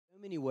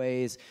In many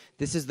ways,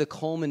 this is the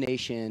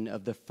culmination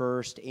of the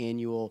first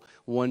annual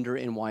Wonder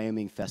in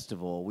Wyoming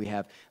Festival. We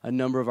have a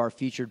number of our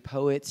featured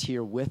poets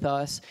here with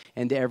us,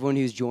 and to everyone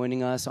who's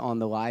joining us on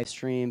the live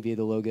stream via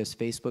the Logos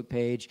Facebook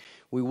page,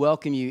 we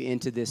welcome you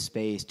into this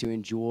space to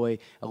enjoy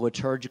a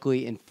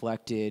liturgically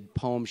inflected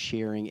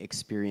poem-sharing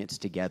experience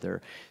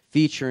together,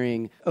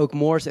 featuring Oak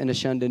Morse and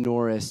Ashunda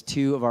Norris,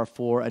 two of our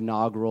 4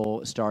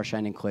 inaugural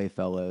Starshine and Clay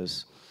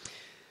Fellows.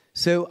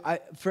 So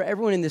for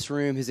everyone in this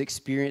room who's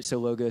experienced a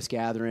Logos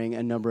gathering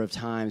a number of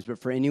times, but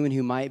for anyone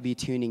who might be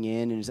tuning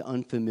in and is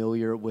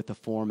unfamiliar with the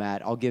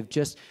format, I'll give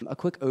just a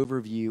quick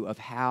overview of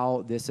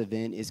how this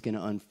event is going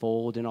to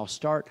unfold, and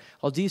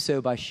I'll do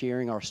so by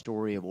sharing our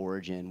story of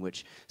origin,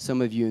 which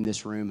some of you in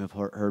this room have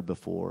heard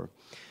before.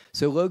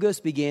 So Logos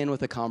began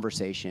with a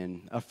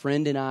conversation. A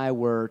friend and I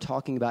were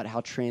talking about how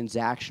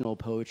transactional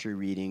poetry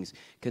readings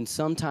can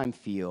sometimes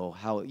feel,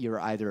 how you're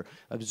either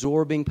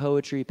absorbing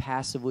poetry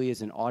passively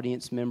as an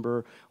audience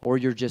member, or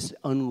you're just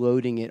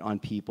unloading it on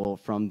people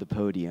from the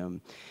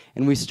podium.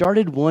 And we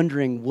started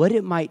wondering what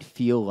it might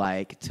feel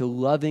like to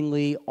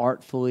lovingly,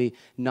 artfully,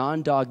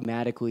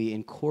 non-dogmatically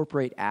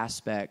incorporate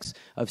aspects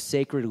of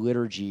sacred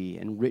liturgy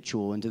and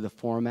ritual into the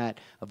format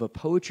of a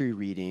poetry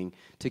reading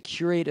to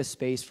curate a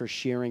space for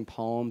sharing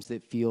poems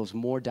that feels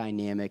more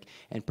dynamic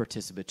and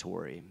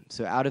participatory.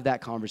 So out of that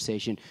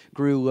conversation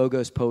grew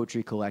Logos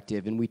Poetry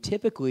Collective, and we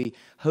typically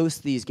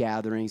host these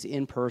gatherings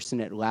in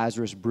person at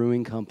Lazarus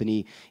Brewing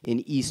Company in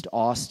East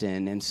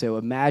Austin. And so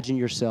imagine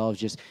yourselves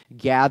just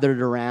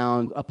gathered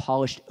around a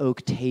polished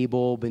oak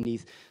table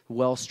beneath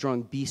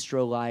well-strung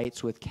bistro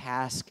lights with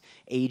cask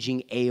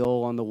aging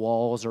ale on the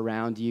walls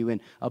around you,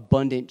 and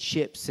abundant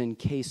chips and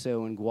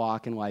queso and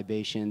guac and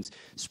libations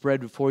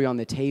spread before you on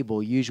the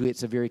table. Usually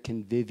it's a very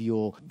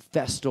convivial,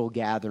 festal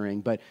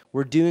gathering, but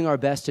we're doing our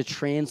best to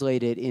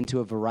translate it into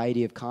a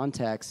variety of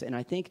contexts, and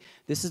I think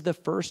this is the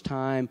first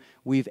time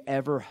we've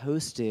ever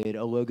hosted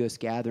a Logos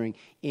gathering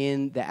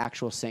in the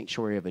actual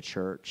sanctuary of a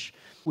church,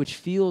 which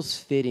feels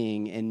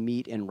fitting and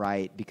meet and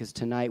right, because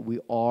tonight we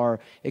are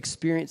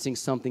experiencing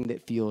something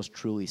that feels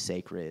truly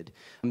sacred.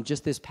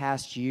 Just this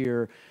past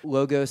year,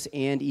 Logos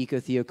and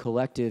EcoTheo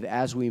Collective,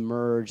 as we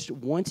merged,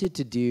 wanted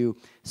to do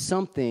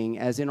something,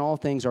 as in all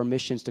things, our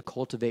mission is to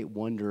cultivate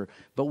wonder,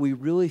 but we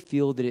really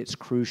feel that it's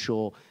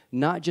crucial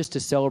not just to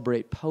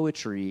celebrate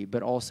poetry,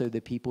 but also the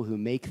people who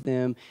make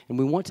them. And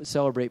we want to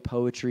celebrate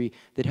poetry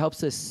that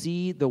helps us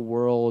see the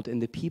world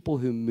and the people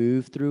who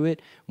move through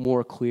it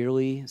more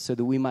clearly, so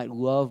that we might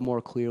love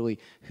more clearly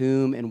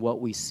whom and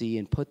what we see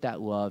and put that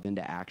love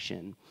into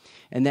action.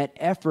 And that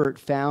effort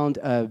found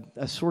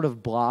a sort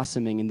of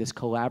blossoming in this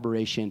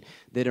collaboration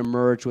that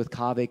emerged with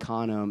Cave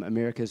Canem,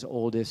 America's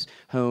oldest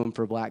home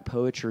for Black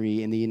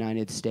poetry in the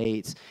United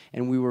States.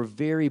 And we were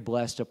very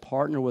blessed to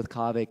partner with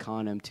Cave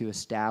Canem to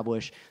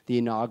establish the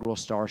inaugural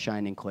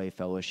Starshine and Clay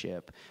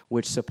Fellowship,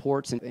 which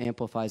supports and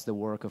amplifies the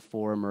work of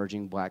 4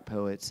 emerging Black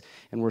poets.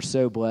 And we're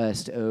so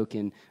blessed, Oak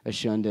and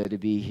Ashunda, to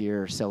be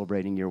here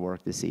celebrating your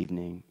work this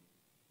evening.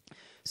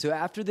 So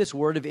after this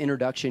word of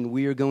introduction,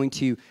 we are going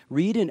to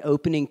read an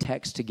opening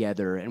text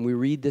together, and we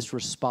read this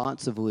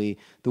responsively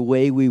the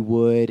way we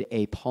would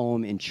a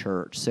poem in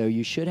church. So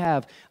you should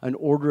have an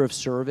order of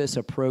service,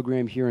 a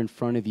program here in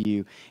front of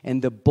you,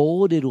 and the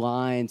bolded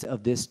lines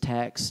of this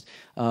text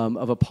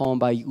of a poem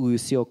by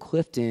Lucille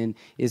Clifton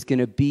is going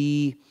to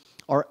be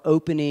our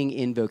opening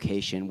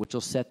invocation, which will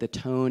set the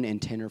tone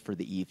and tenor for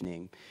the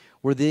evening.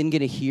 We're then going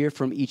to hear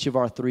from each of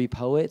our 3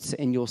 poets,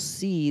 and you'll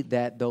see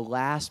that the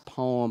last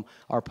poem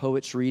our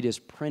poets read is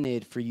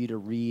printed for you to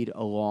read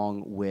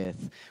along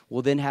with.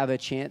 We'll then have a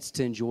chance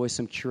to enjoy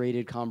some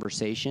curated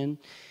conversation.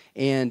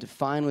 And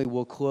finally,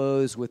 we'll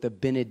close with a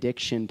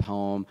benediction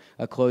poem,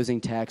 a closing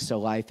text, A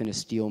Life in a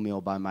Steel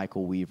Mill by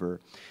Michael Weaver.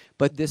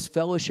 But this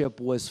fellowship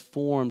was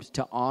formed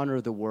to honor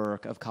the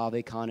work of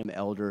Cave Canem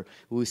elder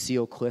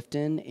Lucille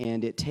Clifton,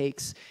 and it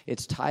takes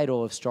its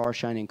title of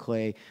Starshine and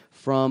Clay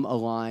from a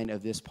line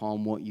of this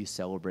poem, Won't You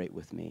Celebrate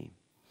With Me?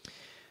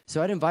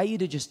 So I'd invite you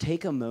to just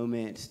take a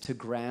moment to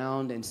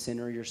ground and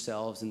center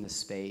yourselves in the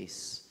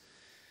space,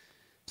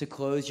 to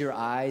close your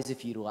eyes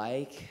if you'd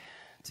like,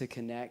 to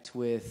connect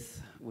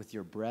with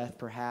your breath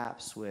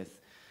perhaps, with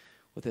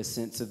a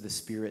sense of the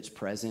Spirit's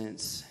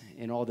presence.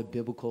 In all the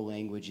biblical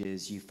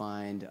languages, you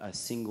find a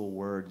single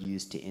word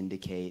used to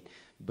indicate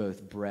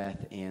both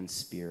breath and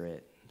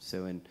spirit.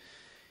 So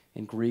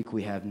in Greek,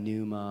 we have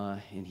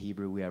pneuma. In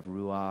Hebrew, we have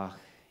ruach.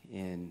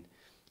 In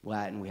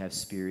Latin, we have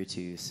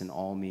spiritus, and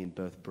all mean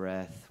both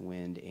breath,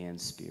 wind,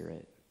 and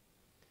spirit.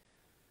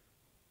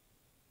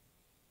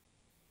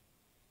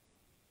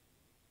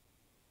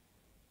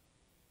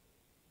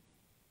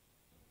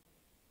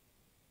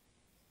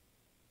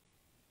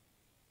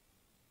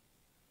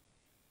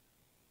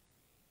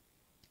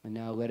 And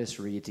now let us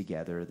read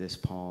together this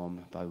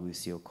poem by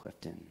Lucille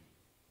Clifton.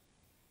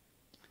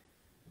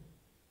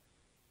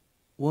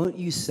 Won't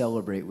you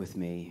celebrate with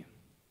me?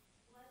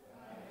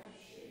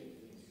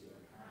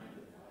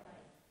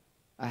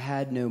 I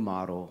had no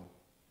model,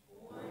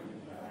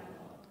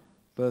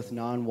 both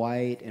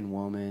non-white and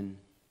woman.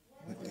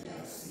 What did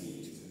I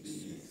see to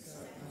be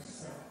except myself?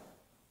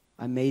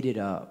 I made it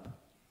up.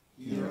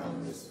 Here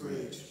on this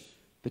bridge,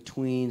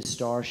 between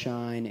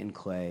starshine and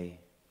clay.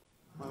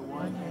 my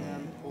one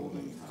hand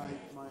holding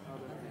tight my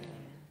other hand.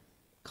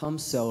 Come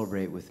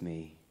celebrate with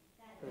me.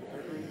 That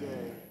every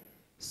day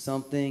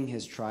Something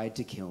has tried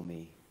to kill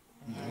me.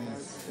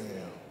 has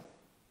failed.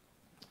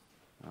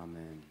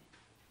 Amen.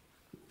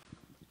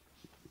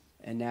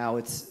 And now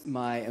it's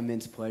my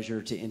immense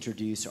pleasure to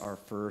introduce our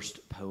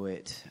first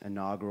poet,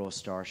 inaugural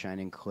Starshine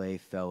and Clay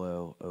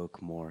Fellow,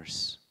 Oak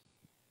Morse.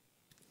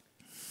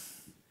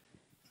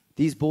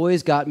 These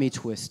boys got me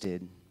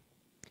twisted.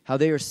 How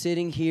they are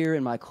sitting here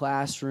in my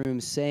classroom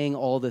saying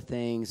all the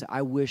things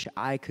I wish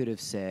I could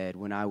have said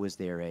when I was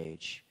their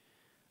age.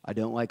 I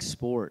don't like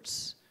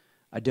sports.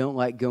 I don't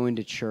like going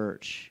to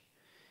church.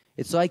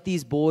 It's like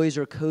these boys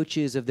are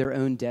coaches of their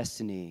own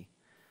destiny,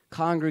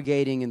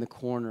 congregating in the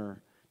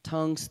corner,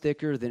 tongues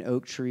thicker than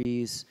oak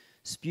trees,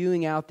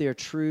 spewing out their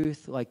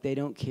truth like they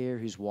don't care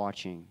who's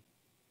watching.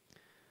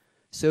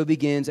 So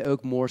begins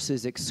Oak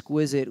Morse's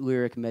exquisite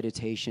lyric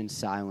meditation,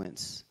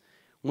 Silence,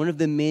 one of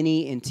the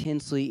many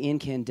intensely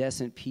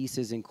incandescent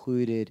pieces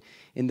included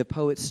in the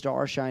poet's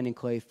Starshine and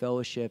Clay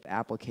Fellowship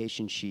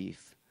application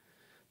sheaf.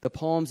 The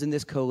poems in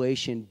this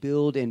collation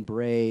build and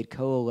braid,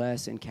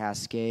 coalesce and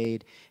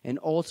cascade, and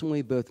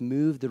ultimately both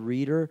move the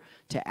reader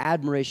to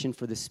admiration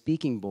for the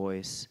speaking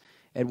voice,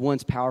 at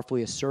once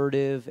powerfully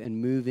assertive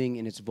and moving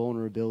in its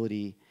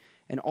vulnerability,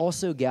 and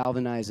also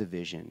galvanize a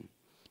vision.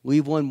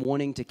 Leave one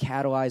wanting to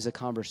catalyze a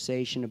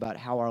conversation about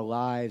how our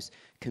lives,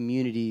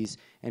 communities,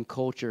 and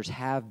cultures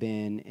have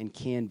been and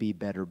can be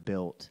better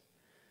built.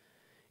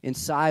 In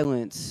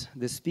Silence,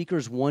 the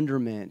speaker's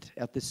wonderment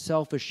at the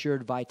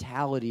self-assured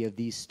vitality of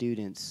these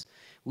students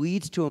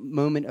leads to a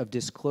moment of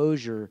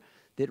disclosure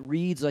that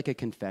reads like a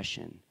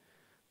confession.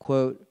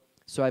 Quote,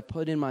 "So I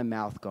put in my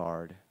mouth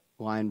guard,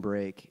 line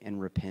break,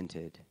 and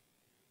repented."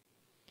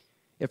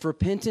 If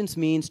repentance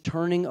means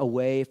turning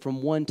away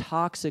from one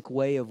toxic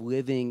way of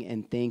living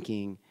and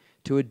thinking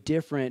to a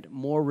different,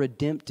 more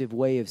redemptive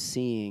way of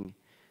seeing,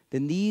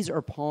 then these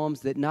are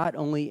poems that not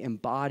only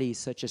embody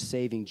such a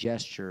saving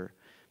gesture,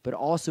 but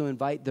also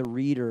invite the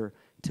reader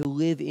to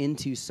live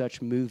into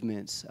such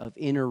movements of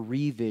inner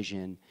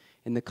revision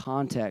in the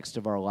context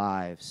of our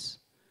lives.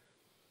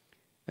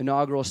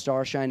 Inaugural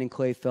Starshine and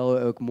Clay Fellow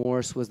Oak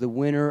Morse was the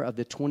winner of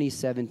the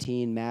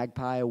 2017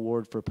 Magpie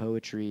Award for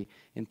Poetry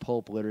in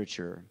Pulp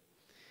Literature.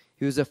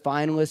 He was a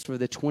finalist for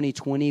the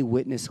 2020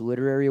 Witness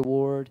Literary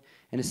Award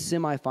and a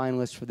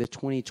semifinalist for the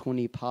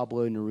 2020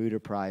 Pablo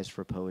Neruda Prize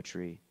for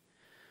Poetry.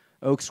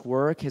 Oak's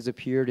work has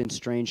appeared in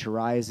Strange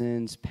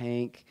Horizons,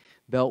 Pank,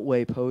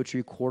 Beltway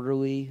Poetry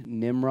Quarterly,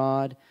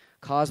 Nimrod,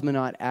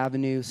 Cosmonaut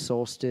Avenue,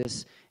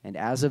 Solstice, and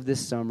as of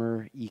this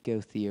summer,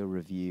 EcoTheo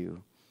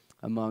Review,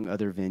 among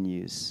other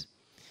venues.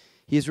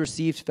 He has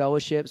received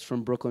fellowships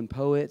from Brooklyn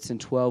Poets and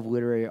 12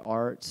 Literary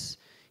Arts.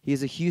 He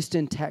is a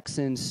Houston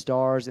Texans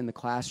Stars in the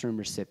Classroom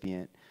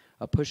recipient,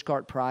 a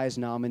Pushcart Prize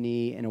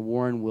nominee, and a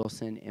Warren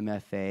Wilson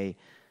MFA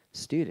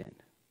student.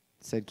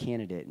 It said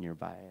candidate in your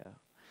bio.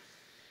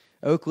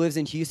 Oak lives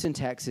in Houston,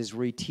 Texas,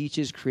 where he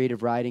teaches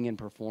creative writing and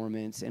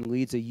performance and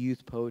leads a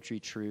youth poetry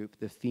troupe,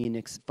 the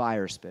Phoenix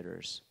Fire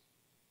Spitters.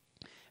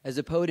 As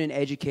a poet and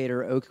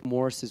educator, Oak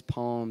Morse's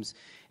poems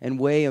and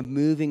way of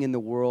moving in the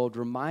world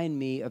remind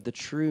me of the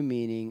true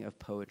meaning of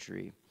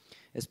poetry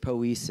as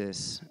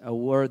poesis, a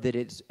word that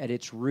at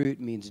its root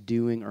means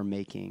doing or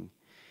making,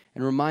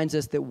 and reminds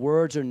us that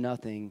words are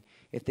nothing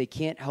if they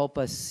can't help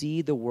us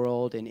see the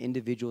world and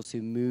individuals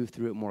who move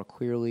through it more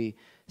clearly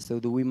so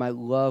that we might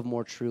love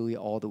more truly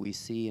all that we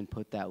see and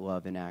put that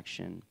love in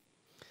action.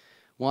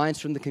 Lines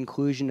from the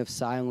conclusion of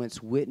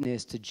Silence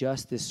witness to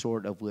just this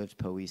sort of lived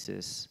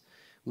poesis,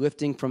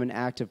 lifting from an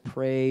act of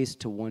praise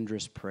to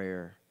wondrous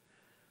prayer.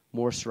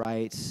 Morse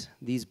writes,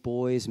 "These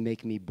boys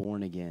make me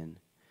born again,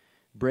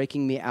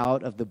 breaking me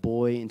out of the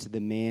boy into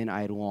the man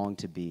I had longed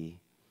to be.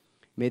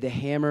 May the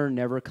hammer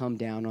never come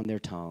down on their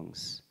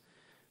tongues.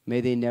 May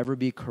they never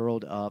be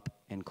curled up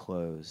and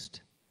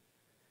closed.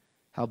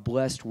 How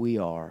blessed we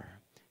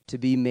are to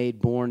be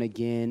made born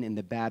again in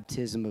the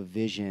baptism of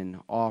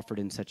vision offered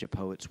in such a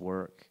poet's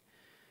work.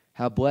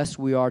 How blessed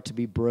we are to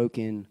be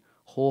broken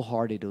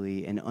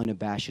wholeheartedly and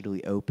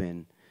unabashedly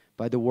open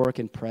by the work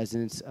and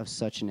presence of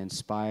such an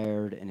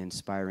inspired and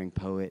inspiring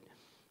poet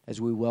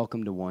as we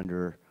welcome to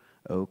wonder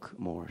Oak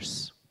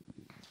Morse."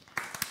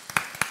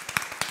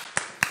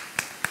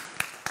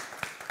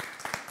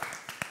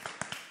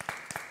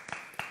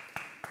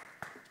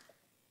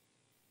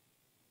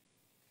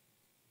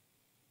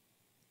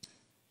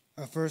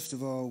 I first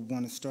of all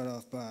want to start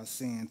off by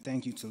saying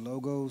thank you to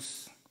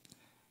Logos,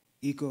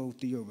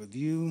 EcoTheo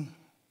Review,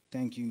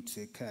 thank you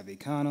to Kaveh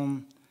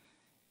Khanum,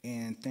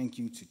 and thank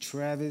you to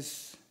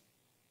Travis,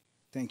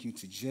 thank you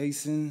to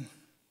Jason,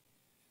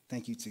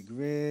 thank you to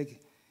Greg,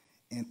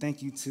 and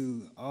thank you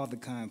to all the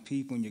kind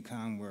people and your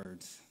kind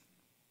words.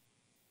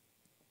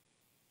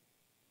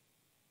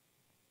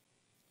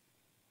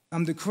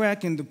 I'm the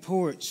crack in the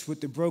porch with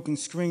the broken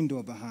screen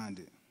door behind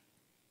it.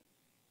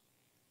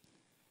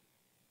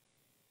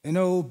 An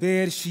old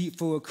bed sheet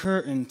for a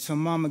curtain till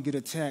mama get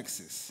her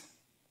taxes.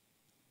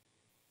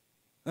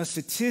 a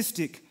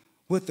statistic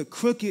with a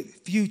crooked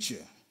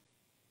future,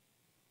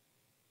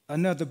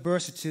 another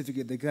birth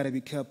certificate that got to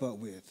be kept up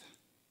with.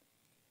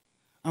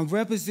 I'm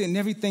representing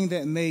everything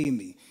that made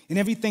me and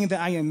everything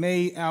that I am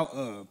made out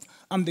of.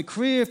 I'm the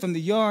crib from the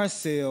yard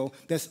sale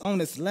that's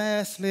on its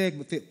last leg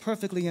but fit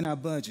perfectly in our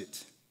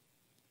budget.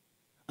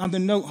 I'm the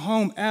note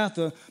home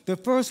after the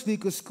first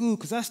week of school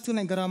because I still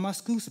ain't got all my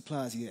school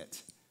supplies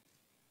yet.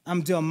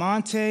 I'm Del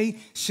Monte,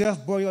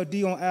 Chef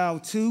Boyardee on aisle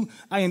 2.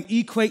 I am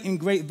equating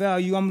great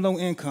value. I'm low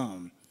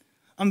income.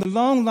 I'm the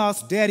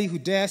long-lost daddy who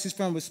dashes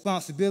from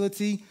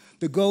responsibility,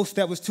 the ghost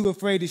that was too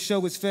afraid to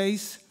show his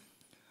face.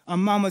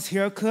 I'm mama's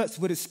haircuts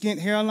with a skint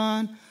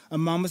hairline. A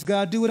mama's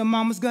got to do what a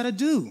mama's got to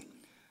do.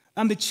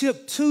 I'm the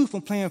chipped tooth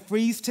from playing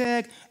freeze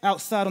tag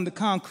outside on the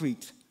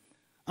concrete.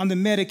 I'm the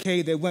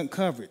Medicaid that wasn't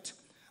covered.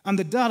 I'm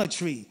the Dollar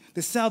Tree,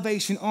 the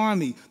Salvation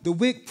Army, the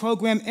WIC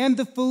program, and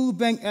the food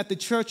bank at the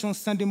church on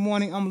Sunday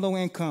morning. I'm low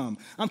income.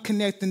 I'm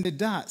connecting the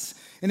dots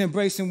and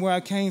embracing where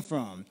I came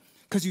from,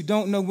 because you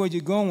don't know where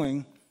you're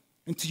going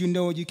until you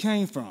know where you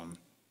came from.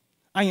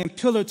 I am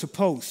pillar to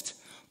post,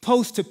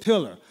 post to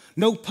pillar,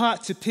 no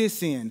pot to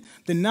piss in,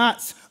 the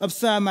knots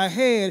upside my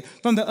head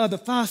from the other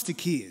foster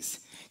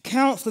kids.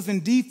 Counselors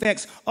and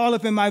defects all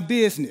up in my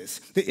business,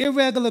 the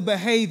irregular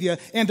behavior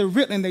and the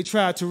riddling they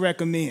tried to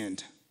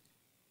recommend.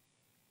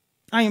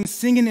 I am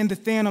singing in the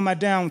fan on my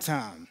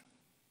downtime.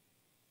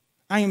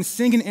 I am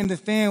singing in the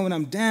fan when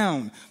I'm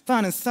down,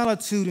 finding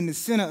solitude in the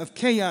center of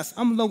chaos.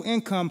 I'm low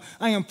income.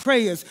 I am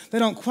prayers that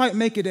don't quite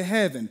make it to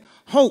heaven.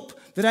 Hope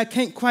that I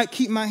can't quite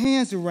keep my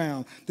hands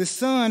around. The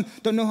sun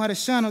don't know how to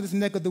shine on this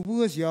neck of the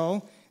woods,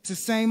 y'all. It's the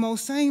same old,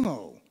 same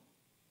old.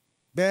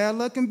 Bad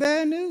luck and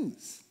bad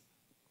news.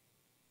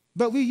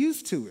 But we're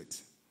used to it.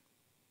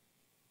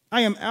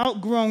 I am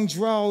outgrown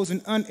drawers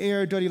and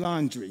unaired dirty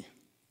laundry.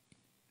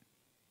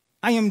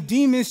 I am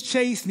demons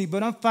chase me,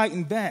 but I'm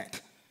fighting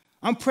back.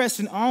 I'm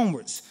pressing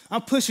onwards.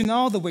 I'm pushing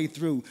all the way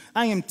through.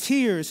 I am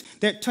tears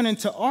that turn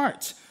into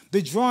art,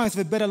 the drawings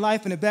of a better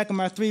life in the back of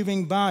my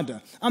 3-ring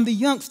binder. I'm the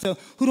youngster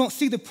who don't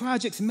see the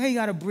projects made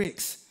out of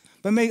bricks,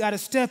 but made out of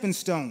stepping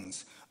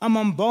stones. I'm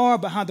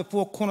unbarred behind the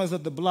 4 corners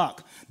of the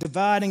block,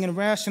 dividing and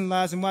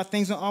rationalizing why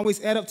things don't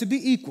always add up to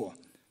be equal.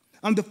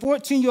 I'm the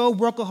 14-year-old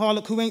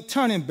workaholic who ain't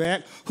turning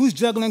back, who's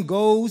juggling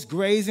goals,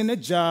 grades, and a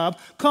job.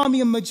 Call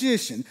me a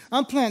magician.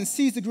 I'm planting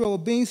seeds to grow a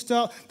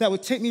beanstalk that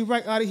would take me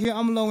right out of here.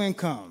 I'm low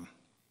income.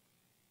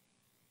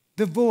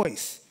 The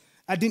voice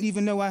I didn't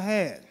even know I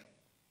had.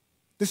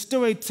 The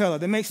storyteller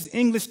that makes his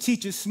English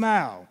teacher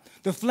smile.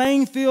 The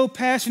flame-filled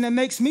passion that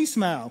makes me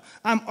smile.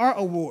 I'm art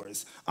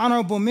awards,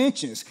 honorable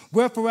mentions.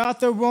 Wherefore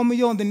out there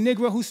Romeo and the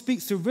Negro who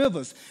speaks to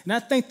rivers. And I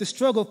think the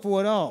struggle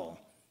for it all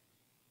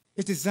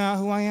is designed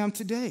who I am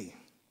today.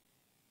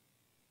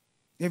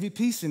 Every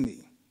piece of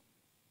me,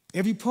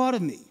 every part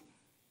of me,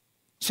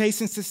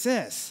 chasing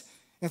success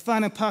and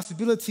finding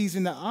possibilities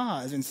in the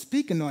odds and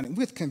speaking on it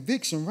with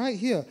conviction right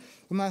here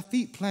with my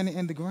feet planted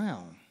in the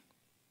ground.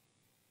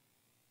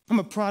 I'm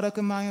a product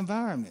of my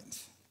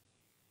environment.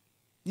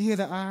 You hear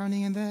the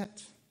irony in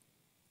that?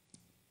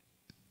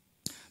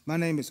 My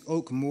name is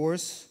Oak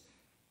Morse.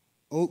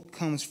 Oak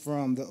comes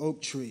from the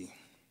oak tree.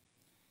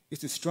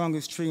 It's the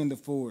strongest tree in the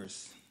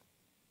forest,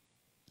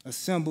 a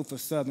symbol for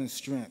Southern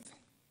strength,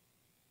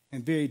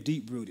 and very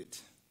deep-rooted.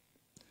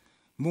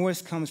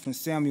 Morse comes from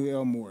Samuel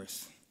L.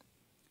 Morse.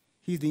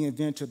 He's the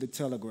inventor of the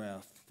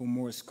telegraph for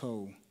Morse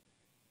code.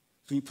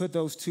 So you put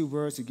those 2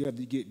 words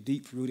together, you get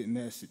deep-rooted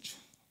message,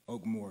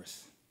 Oak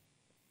Morse.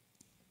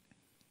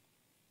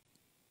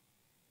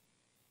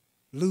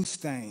 Loose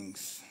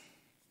things.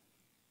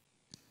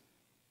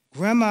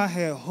 Grandma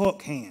had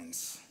hook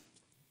hands.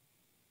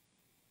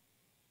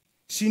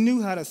 She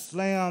knew how to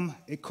slam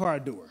a car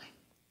door,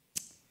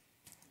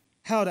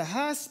 how to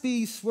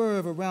high-speed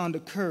swerve around a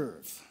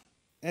curve,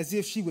 as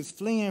if she was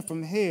fleeing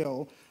from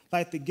hell,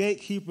 like the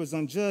gatekeepers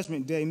on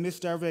Judgment Day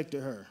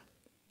misdirected her.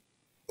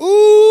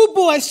 Ooh,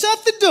 boy,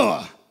 shut the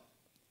door!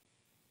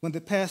 When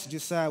the passenger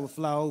side would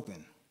fly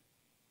open.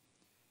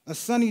 A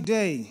sunny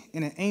day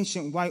in an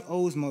ancient white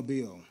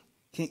Oldsmobile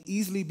can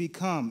easily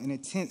become an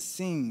intense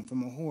scene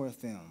from a horror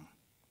film.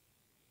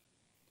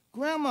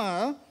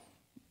 Grandma,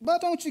 why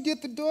don't you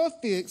get the door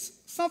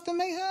fixed? Something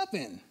may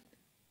happen.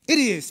 It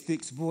is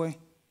fixed, boy.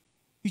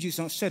 You just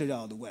don't shut it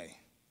all the way.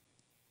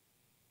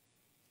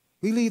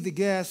 We leave the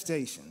gas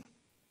station.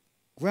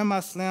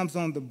 Grandma slams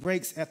on the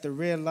brakes at the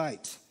red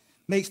light,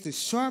 makes the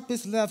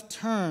sharpest left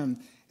turn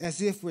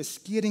as if we're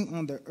skidding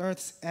on the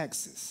Earth's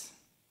axis.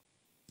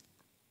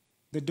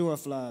 The door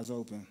flies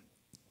open.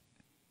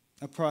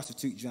 A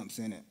prostitute jumps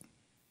in it.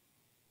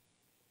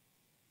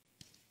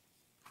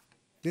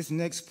 This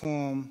next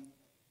poem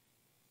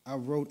I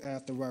wrote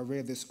after I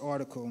read this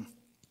article,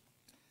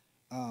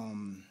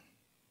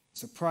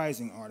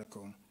 surprising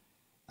article.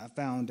 I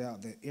found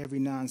out that every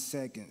 9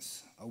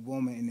 seconds, a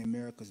woman in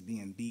America is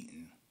being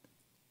beaten.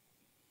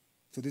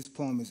 So this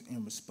poem is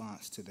in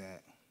response to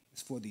that.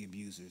 It's for the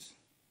abusers.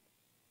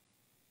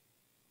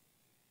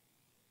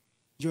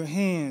 Your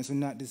hands are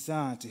not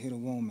designed to hit a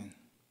woman.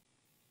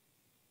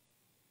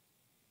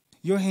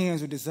 Your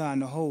hands are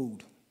designed to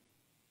hold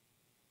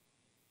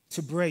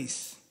to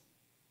brace,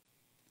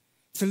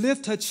 to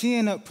lift her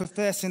chin up,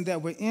 professing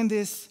that we're in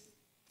this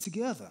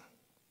together.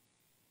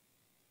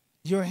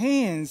 Your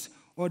hands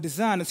are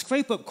designed to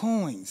scrape up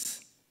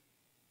coins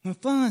when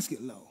funds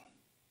get low.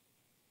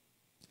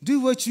 Do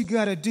what you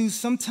gotta do.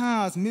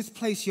 Sometimes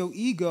misplace your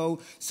ego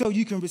so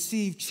you can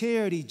receive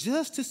charity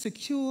just to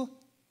secure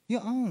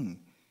your own.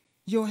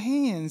 Your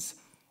hands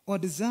are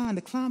designed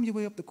to climb your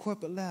way up the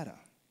corporate ladder,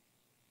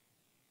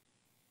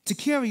 to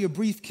carry a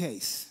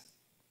briefcase,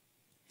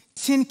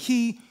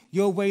 10-key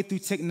your way through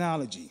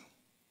technology,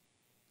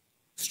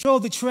 stroll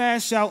the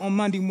trash out on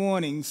Monday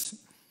mornings,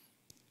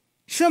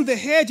 trim the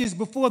hedges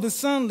before the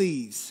sun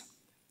leaves,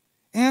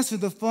 answer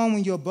the phone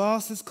when your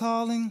boss is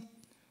calling,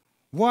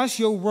 wash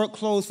your work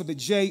clothes for the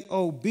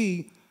job,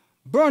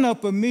 burn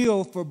up a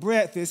meal for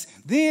breakfast,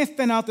 then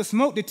fan out the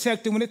smoke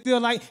detector when it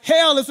feels like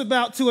hell is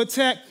about to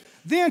attack,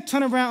 then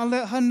turn around and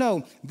let her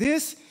know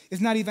this is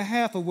not even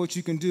half of what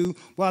you can do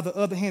while the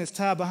other hand is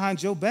tied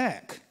behind your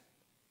back.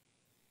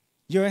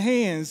 Your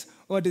hands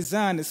are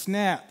designed to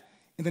snap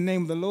in the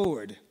name of the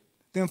Lord,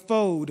 then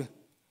fold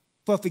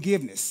for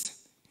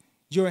forgiveness.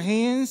 Your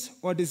hands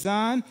are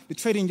designed to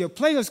trade in your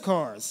player's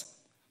cards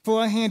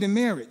for a hand in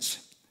marriage.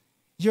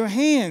 Your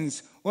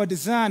hands are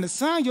designed to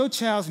sign your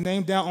child's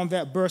name down on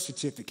that birth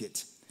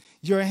certificate.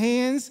 Your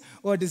hands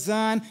are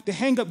designed to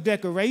hang up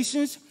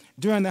decorations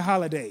during the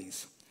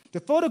holidays, to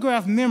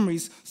photograph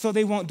memories so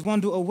they won't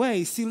dwindle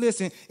away. See,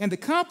 listen, in the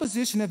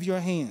composition of your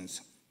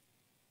hands,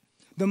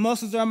 the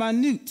muscles are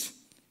minute,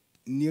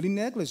 nearly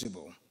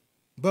negligible.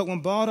 But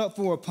when balled up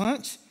for a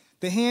punch,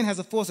 the hand has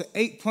a force of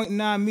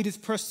 8.9 meters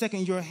per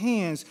second. Your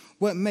hands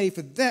were made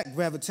for that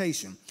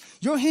gravitation.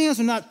 Your hands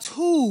are not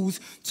tools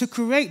to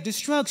create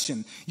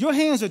destruction. Your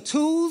hands are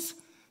tools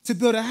to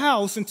build a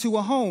house into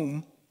a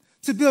home,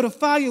 to build a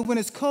fire when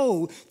it's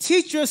cold.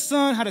 Teach your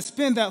son how to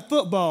spin that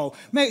football.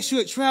 Make sure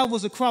it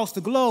travels across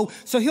the globe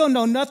so he'll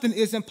know nothing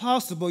is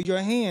impossible. Your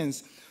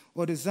hands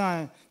are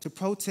designed to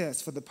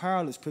protest for the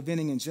powerless,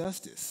 preventing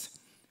injustice.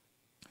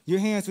 Your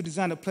hands were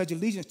designed to pledge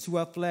allegiance to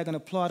our flag and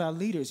applaud our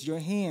leaders. Your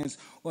hands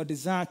are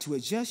designed to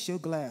adjust your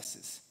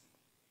glasses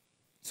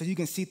so you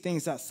can see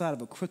things outside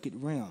of a crooked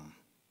realm.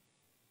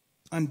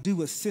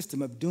 Undo a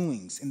system of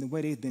doings in the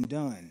way they've been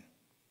done.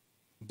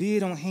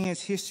 Bid on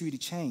hands' history to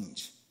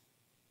change.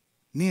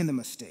 Mend the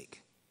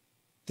mistake.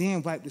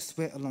 Then wipe the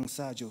sweat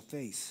alongside your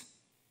face.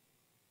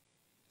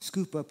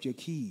 Scoop up your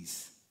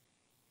keys.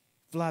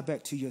 Fly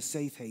back to your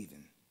safe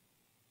haven.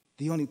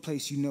 The only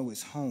place you know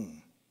is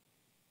home.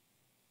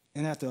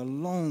 And after a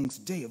long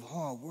day of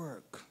hard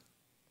work,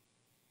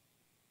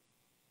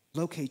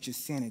 locate your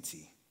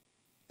sanity,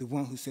 the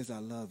one who says, I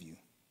love you,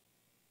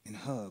 and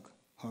hug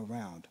her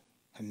around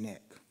her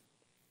neck.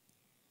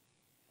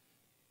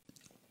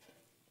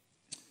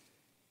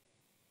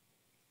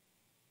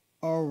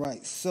 All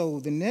right, so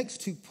the next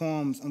two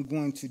poems I'm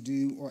going to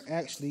do are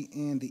actually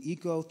in the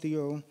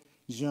EcoTheo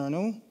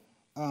Journal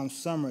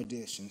Summer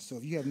Edition. So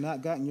if you have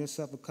not gotten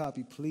yourself a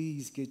copy,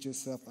 please get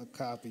yourself a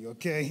copy,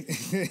 okay?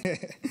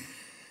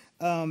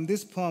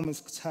 This poem is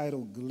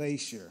titled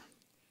Glacier.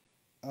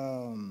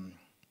 And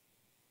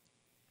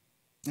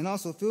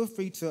also feel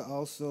free to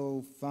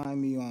also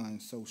find me on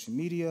social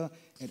media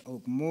at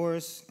Oak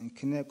Morse and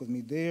connect with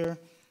me there.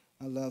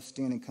 I love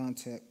staying in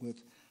contact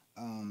with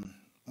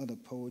other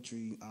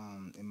poetry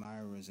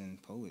admirers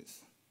and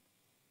poets.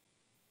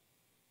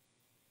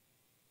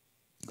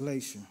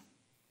 Glacier.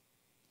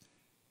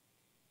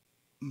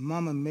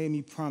 Mama made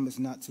me promise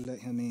not to let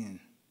him in.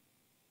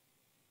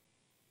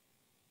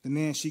 The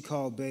man she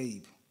called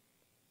babe,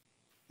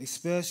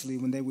 especially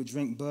when they would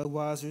drink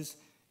Budweisers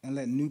and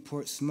let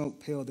Newport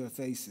smoke pale their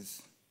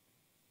faces.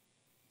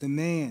 The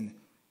man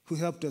who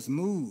helped us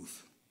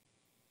move,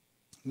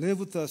 lived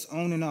with us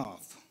on and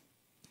off,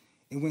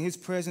 and when he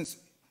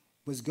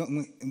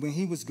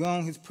was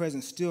gone, his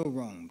presence still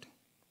roamed.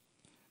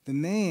 The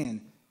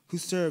man who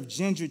served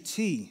ginger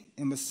tea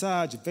and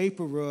massage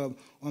vapor rub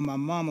on my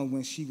mama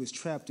when she was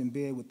trapped in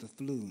bed with the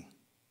flu.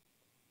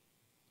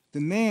 The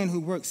man who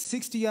worked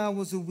 60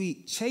 hours a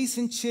week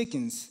chasing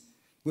chickens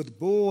with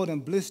boiled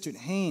and blistered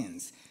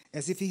hands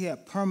as if he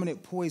had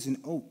permanent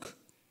poison oak,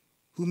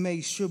 who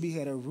made sure we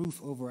had a roof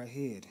over our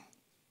head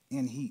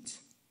and heat.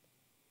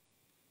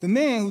 The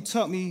man who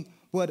taught me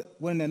what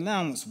an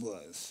allowance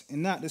was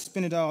and not to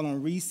spend it all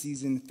on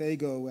Reese's and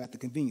Faygo at the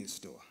convenience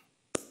store.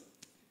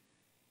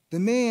 The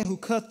man who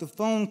cut the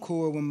phone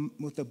cord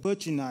with a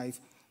butcher knife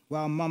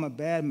while Mama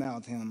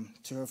badmouthed him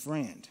to her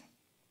friend.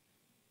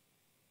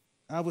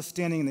 I was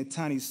standing in the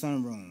tiny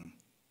sunroom,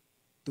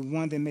 the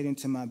one that made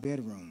into my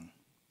bedroom.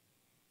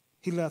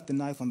 He left the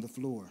knife on the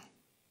floor.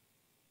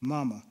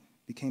 Mama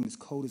became as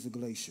cold as a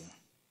glacier.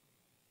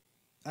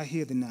 I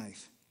hid the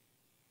knife.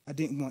 I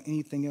didn't want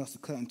anything else to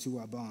cut into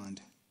our bond.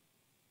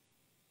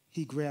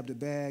 He grabbed a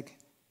bag,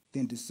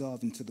 then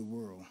dissolved into the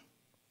world.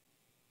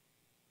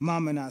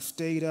 Mama and I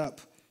stayed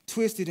up,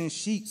 twisted in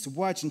sheets,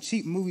 watching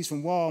cheap movies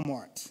from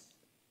Walmart.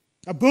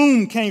 A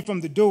boom came from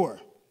the door,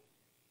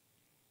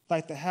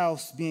 like the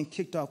house being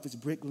kicked off its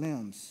brick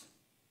limbs.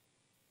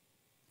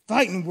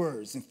 Fighting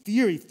words and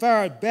fury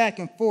fired back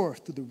and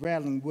forth through the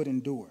rattling wooden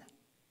door.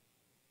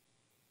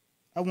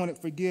 I wanted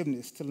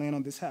forgiveness to land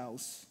on this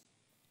house.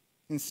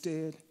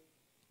 Instead,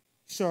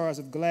 shards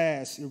of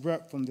glass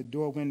erupt from the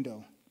door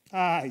window.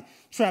 I,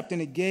 trapped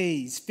in a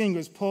gaze,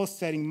 fingers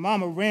pulsating,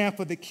 Mama ran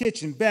for the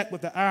kitchen, back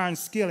with the iron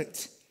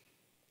skillet.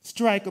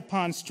 Strike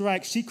upon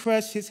strike, she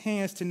crushed his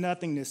hands to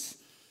nothingness.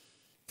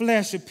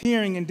 Flesh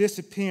appearing and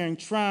disappearing,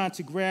 trying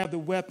to grab the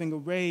weapon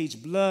of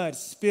rage, blood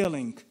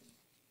spilling.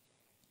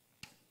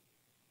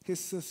 His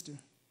sister,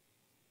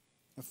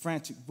 a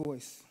frantic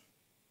voice.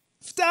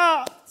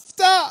 Stop!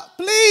 Stop!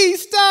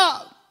 Please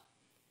stop!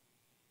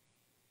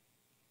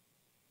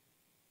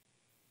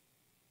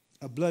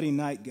 A bloody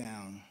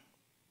nightgown,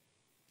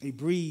 a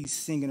breeze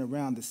singing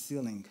around the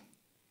ceiling,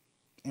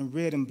 and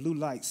red and blue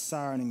lights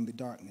sirening the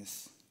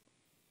darkness.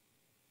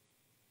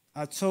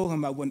 I told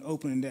him I wasn't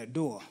opening that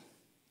door.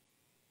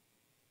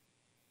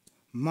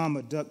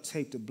 Mama duct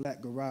taped a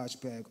black garage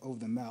bag over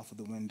the mouth of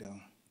the window.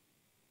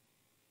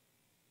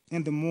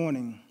 In the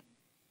morning,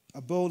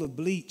 a bowl of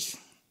bleach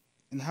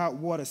and hot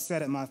water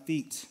sat at my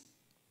feet.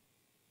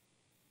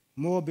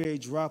 Mulberry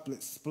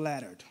droplets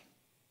splattered.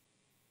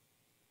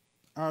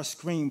 Our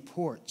screen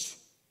porch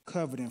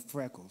covered in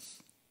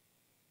freckles.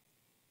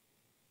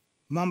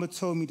 Mama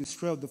told me to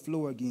scrub the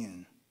floor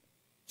again.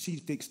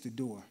 She'd fix the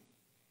door.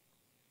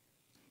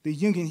 The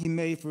union he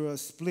made for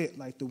us split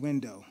like the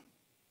window,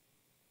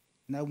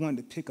 and I wanted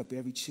to pick up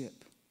every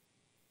chip.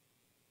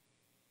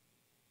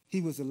 He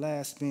was the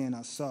last man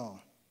I saw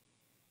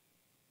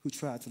who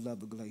tried to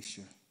love a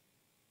glacier.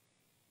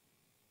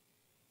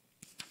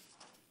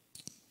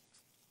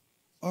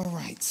 All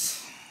right.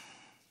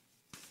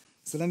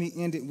 So let me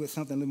end it with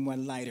something a little more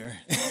lighter.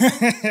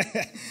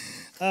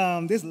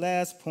 This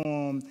last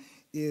poem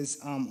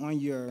is on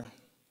your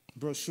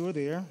brochure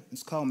there.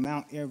 It's called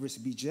Mount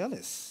Everest Be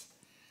Jealous.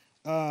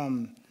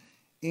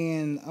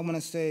 And I want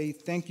to say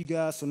thank you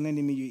guys for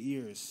lending me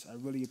your ears. I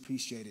really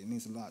appreciate it. It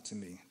means a lot to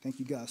me. Thank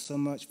you guys so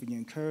much for your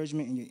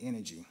encouragement and your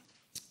energy.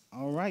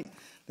 All right,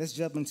 let's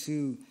jump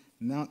into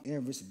Mount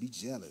Everest Be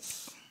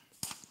Jealous.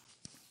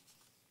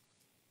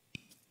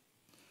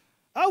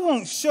 I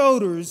want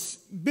shoulders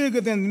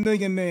bigger than the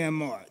Million Man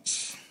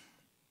March.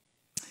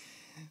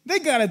 They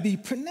gotta be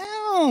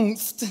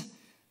pronounced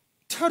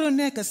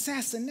turtleneck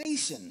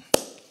assassination.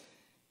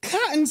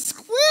 Cotton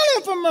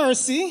squealing for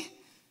mercy.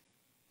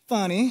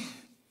 Funny,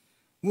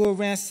 we'll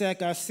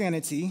ransack our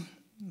sanity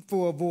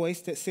for a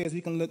voice that says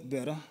we can look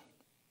better.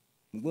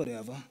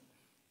 Whatever.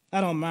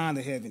 I don't mind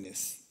the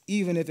heaviness,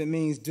 even if it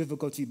means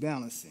difficulty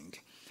balancing.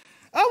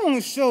 I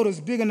want shoulders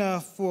big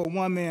enough for a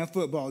one-man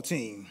football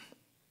team.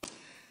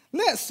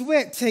 Let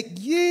sweat take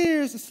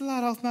years to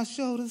slide off my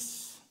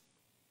shoulders.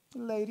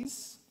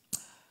 Ladies,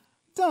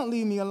 don't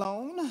leave me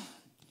alone.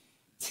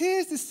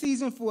 'Tis the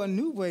season for a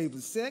new wave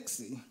of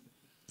sexy.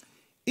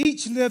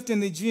 Each lift in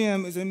the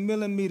gym is a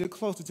millimeter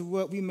closer to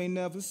what we may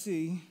never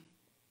see.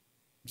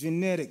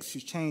 Genetics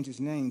should change its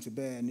name to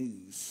bad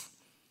news,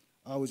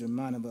 always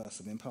reminding us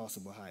of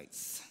impossible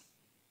heights.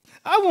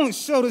 I want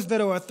shoulders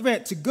that are a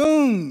threat to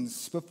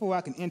goons before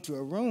I can enter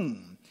a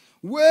room.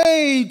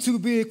 Way too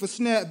big for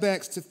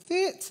snapbacks to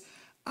fit.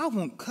 I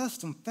want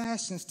custom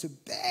fashions to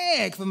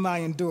beg for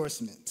my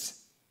endorsement.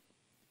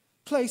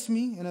 Place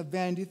me in a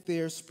Vanity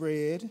Fair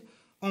spread,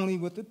 only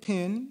with a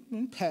pen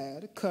and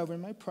pad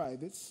covering my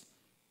privates.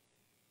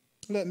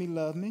 Let me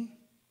love me,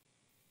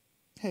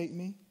 hate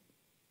me,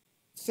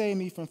 save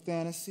me from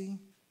fantasy,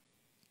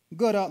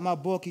 gut out my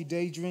bulky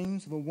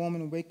daydreams of a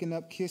woman waking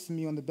up kissing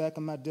me on the back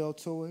of my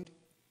deltoid,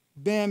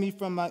 ban me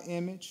from my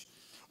image,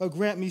 or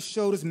grant me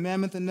shoulders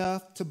mammoth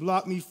enough to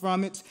block me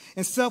from it,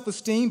 and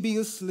self-esteem be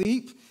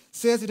asleep,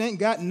 says it ain't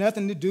got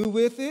nothing to do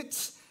with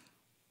it.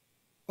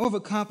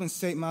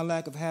 Overcompensate my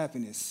lack of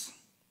happiness.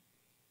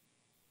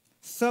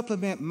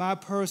 Supplement my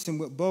person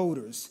with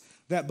boulders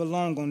that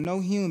belong on no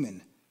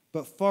human,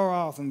 but far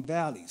off in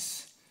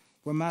valleys,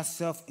 where my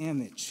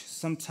self-image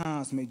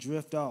sometimes may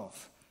drift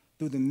off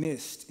through the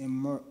mist and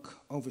murk,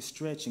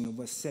 overstretching of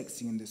what's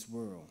sexy in this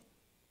world.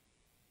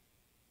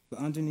 But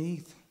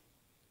underneath,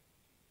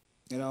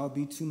 it all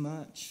be too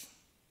much,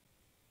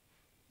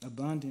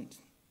 abundant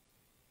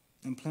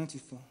and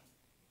plentiful,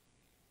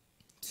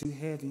 too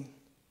heavy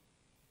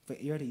for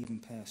air to even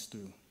pass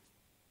through.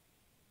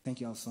 Thank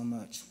y'all so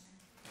much.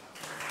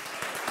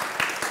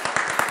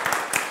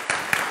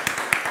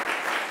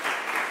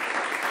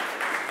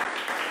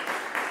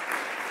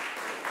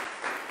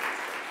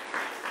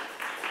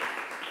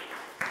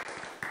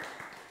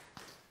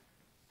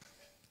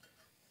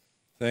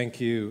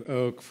 Thank you,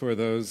 Oak, for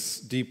those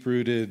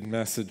deep-rooted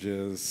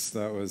messages.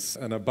 That was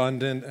an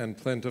abundant and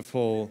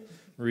plentiful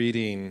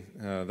reading.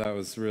 That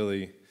was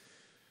really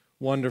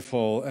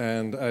wonderful,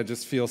 and I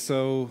just feel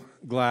so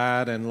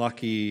glad and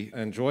lucky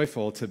and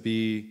joyful to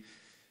be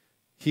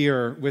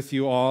here with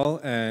you all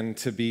and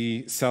to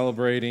be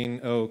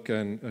celebrating Oak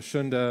and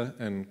Ashunda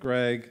and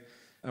Greg.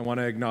 I want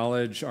to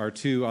acknowledge our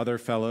two other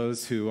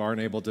fellows who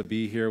aren't able to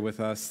be here with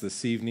us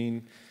this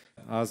evening,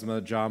 Asma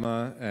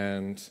Jama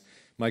and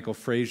Michael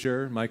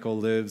Frazier. Michael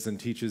lives and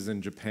teaches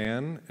in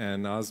Japan,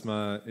 and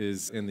Ozma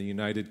is in the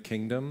United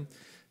Kingdom.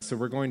 So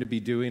we're going to be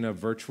doing a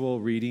virtual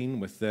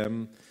reading with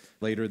them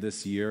later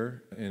this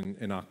year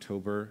in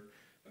October,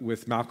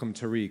 with Malcolm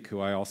Tariq, who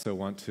I also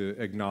want to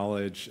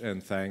acknowledge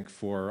and thank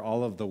for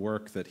all of the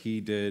work that he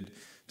did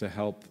to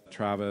help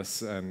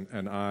Travis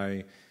and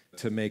I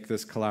to make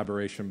this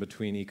collaboration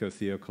between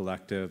EcoTheo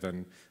Collective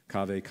and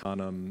Cave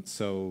Canem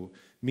so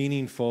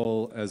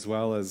meaningful, as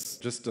well as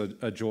just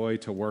a joy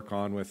to work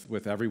on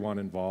with everyone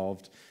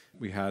involved.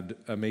 We had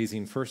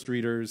amazing first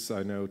readers.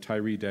 I know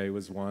Tyree Day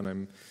was one.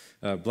 I'm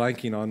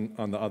blanking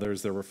on the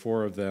others. There were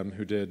 4 of them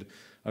who did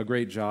a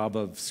great job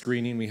of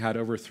screening. We had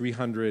over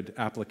 300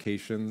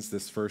 applications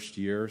this first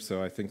year,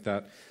 so I think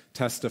that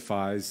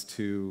testifies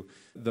to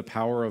the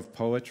power of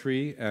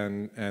poetry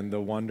and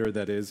the wonder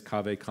that is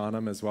Cave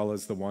Canem, as well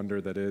as the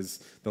wonder that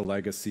is the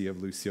legacy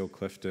of Lucille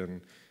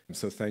Clifton.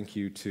 So thank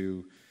you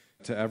to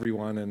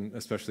everyone, and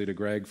especially to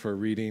Greg for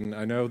reading.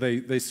 I know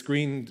they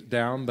screened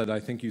down, but I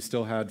think you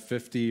still had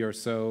 50 or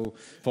so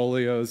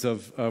folios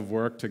of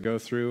work to go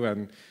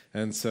through,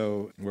 and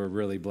so we're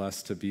really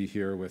blessed to be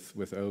here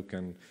with Oak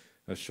and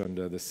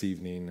Ashunda this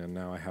evening, and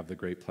now I have the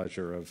great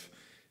pleasure of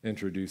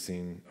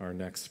introducing our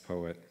next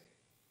poet.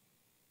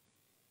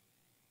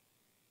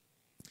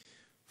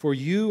 For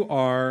you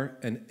are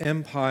an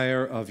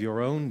empire of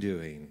your own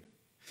doing,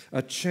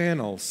 a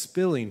channel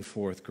spilling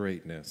forth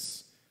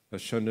greatness,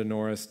 Ashunda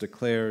Norris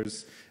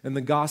declares in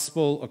the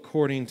Gospel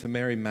according to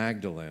Mary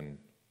Magdalene.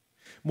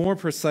 More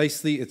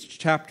precisely, it's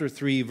chapter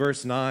 3,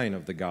 verse 9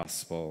 of the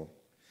Gospel.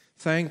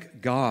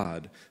 Thank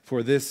God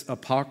for this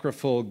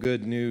apocryphal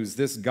good news,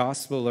 this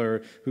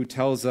gospeler who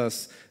tells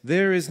us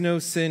there is no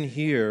sin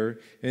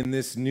here in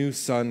this new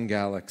sun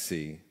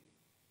galaxy.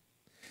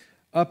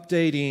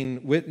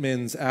 Updating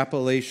Whitman's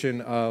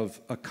appellation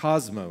of a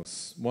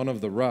cosmos, one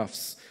of the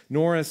roughs,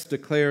 Norris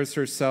declares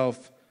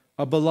herself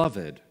a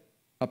beloved,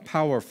 a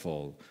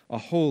powerful, a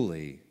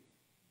holy.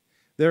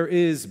 There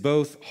is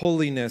both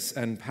holiness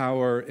and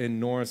power in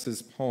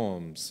Norris's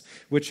poems,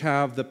 which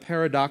have the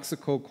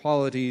paradoxical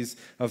qualities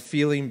of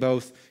feeling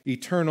both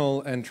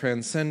eternal and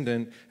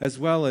transcendent, as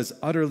well as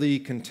utterly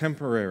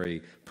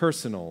contemporary,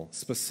 personal,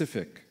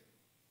 specific.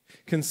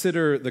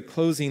 Consider the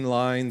closing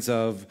lines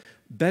of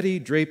Betty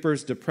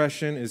Draper's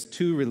depression is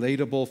too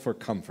relatable for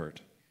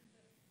comfort.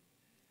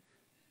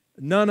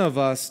 None of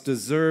us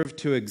deserve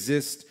to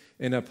exist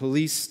in a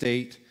police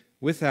state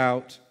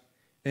without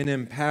an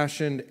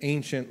impassioned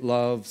ancient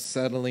love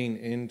settling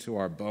into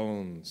our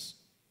bones.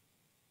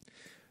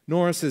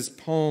 Norris's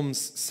poems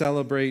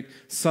celebrate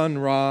Sun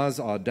Ra's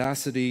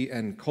audacity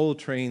and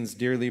Coltrane's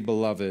Dearly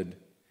Beloved,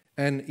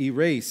 and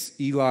erase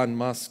Elon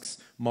Musk's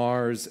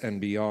Mars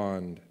and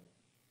Beyond.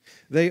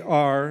 They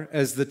are,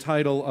 as the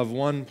title of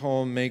one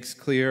poem makes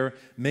clear,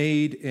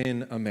 made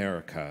in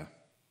America.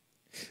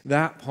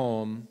 That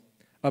poem,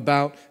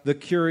 about the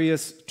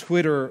curious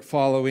Twitter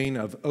following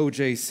of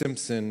O.J.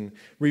 Simpson,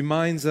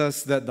 reminds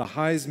us that the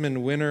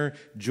Heisman winner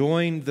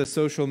joined the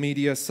social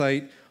media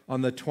site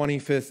on the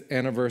 25th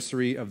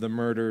anniversary of the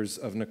murders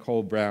of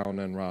Nicole Brown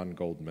and Ron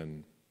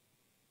Goldman.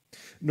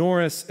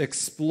 Norris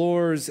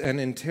explores and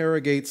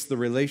interrogates the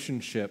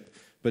relationship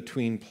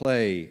between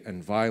play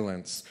and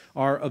violence,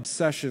 our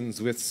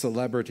obsessions with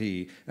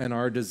celebrity, and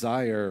our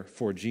desire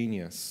for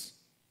genius.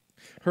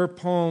 Her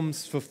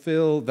poems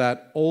fulfill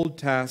that old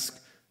task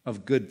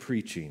of good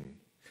preaching.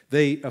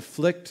 They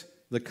afflict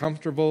the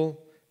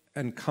comfortable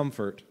and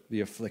comfort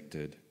the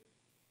afflicted.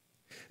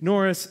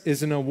 Norris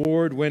is an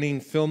award-winning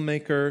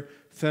filmmaker,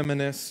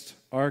 feminist,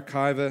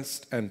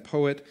 archivist, and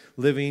poet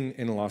living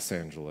in Los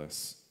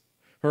Angeles.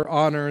 Her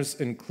honors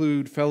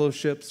include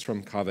fellowships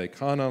from Cave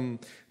Canem,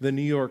 the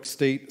New York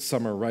State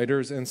Summer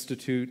Writers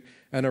Institute,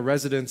 and a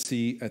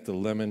residency at the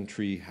Lemon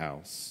Tree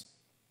House.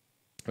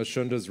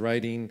 Ashunda's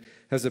writing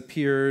has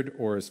appeared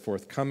or is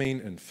forthcoming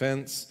in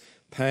Fence,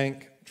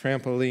 Pank,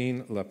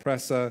 Trampoline, La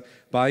Pressa,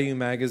 Bayou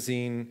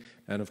Magazine,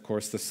 and of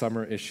course the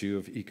summer issue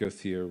of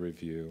EcoTheo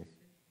Review.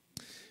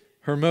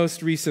 Her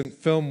most recent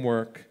film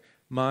work,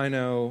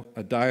 Mino,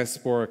 A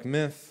Diasporic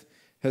Myth,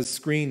 has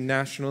screened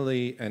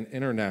nationally and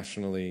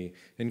internationally,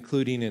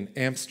 including in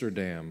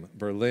Amsterdam,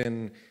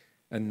 Berlin,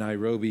 and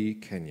Nairobi,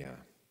 Kenya.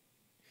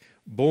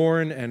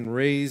 Born and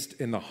raised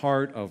in the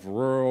heart of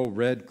rural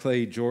Red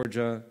Clay,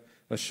 Georgia,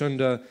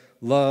 Ashunda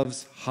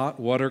loves hot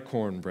water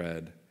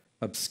cornbread,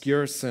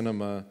 obscure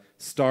cinema,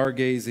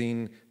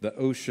 stargazing, the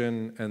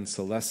ocean, and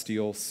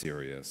celestial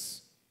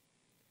Sirius.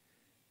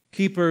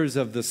 Keepers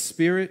of the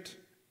spirit,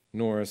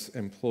 Norris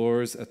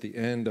implores at the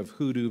end of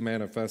Hoodoo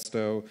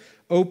Manifesto,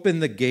 open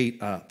the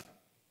gate up.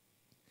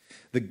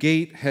 The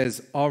gate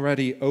has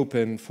already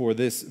opened for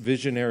this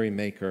visionary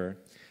maker,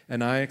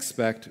 and I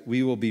expect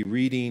we will be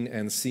reading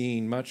and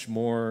seeing much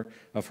more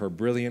of her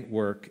brilliant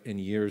work in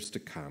years to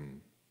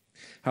come.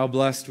 How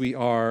blessed we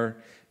are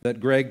that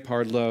Greg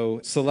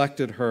Pardlo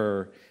selected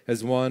her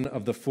as one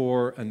of the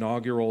 4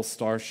 inaugural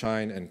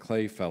Starshine and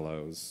Clay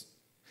Fellows.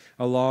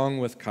 Along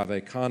with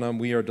Cave Canem,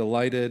 we are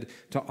delighted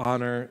to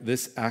honor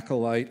this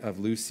acolyte of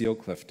Lucille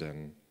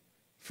Clifton.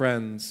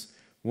 Friends,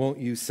 Won't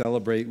you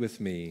celebrate with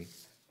me,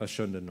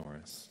 Ashunda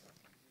Norris?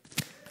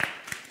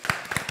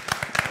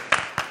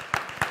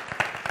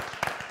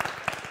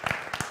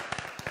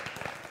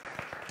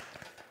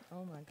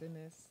 Oh my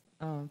goodness.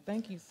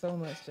 Thank you so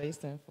much,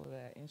 Jason, for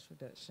that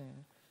introduction.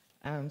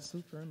 I'm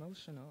super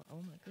emotional.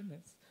 Oh my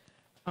goodness.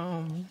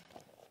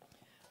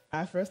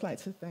 I first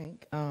like to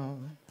thank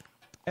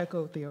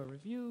EcoTheo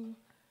Review,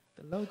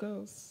 the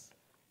logos,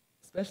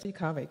 especially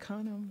Cave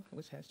Canem,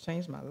 which has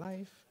changed my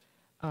life.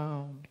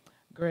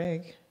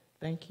 Greg,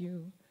 thank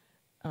you.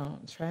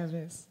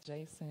 Travis,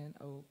 Jason,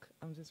 Oak.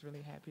 I'm just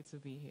really happy to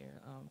be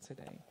here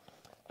today.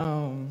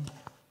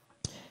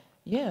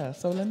 Yeah,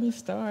 so let me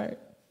start.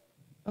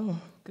 Oh,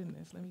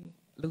 goodness, let me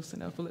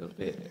loosen up a little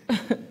bit.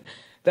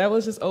 That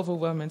was just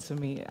overwhelming to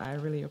me. I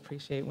really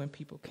appreciate when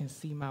people can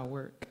see my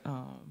work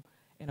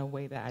in a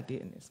way that I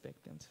didn't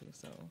expect them to,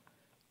 so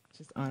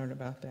just honored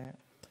about that.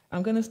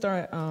 I'm going to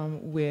start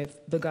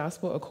with the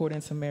Gospel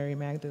according to Mary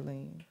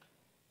Magdalene,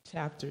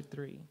 chapter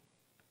 3.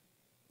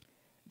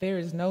 There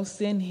is no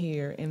sin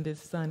here in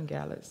this sun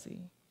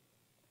galaxy.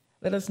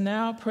 Let us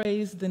now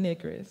praise the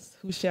Niggers,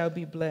 who shall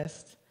be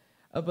blessed,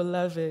 a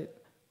beloved,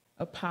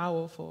 a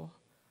powerful,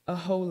 a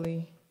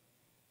holy.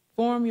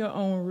 Form your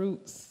own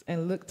roots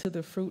and look to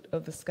the fruit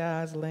of the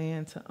sky's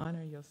land to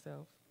honor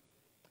yourself.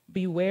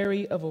 Be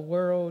wary of a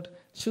world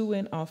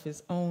chewing off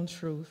its own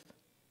truth.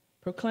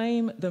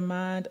 Proclaim the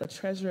mind a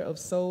treasure of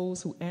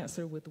souls who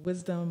answer with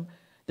wisdom.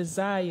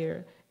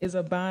 Desire is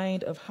a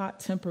bind of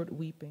hot-tempered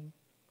weeping.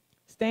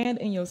 Stand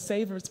in your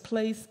Savior's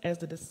place as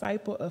the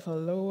disciple of her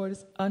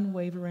Lord's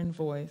unwavering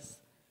voice.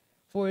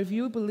 For if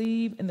you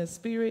believe in the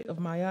spirit of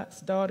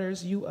Mayat's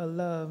daughters, you are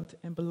loved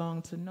and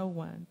belong to no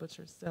one but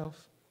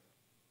yourself.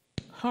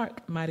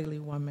 Hark, mightily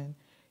woman,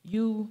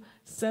 you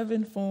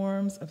 7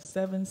 forms of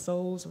 7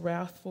 souls,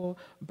 wrathful,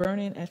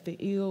 burning at the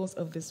ills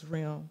of this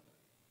realm.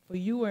 For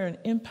you are an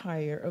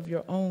empire of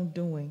your own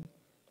doing,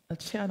 a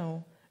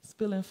channel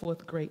spilling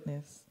forth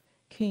greatness,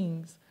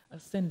 kings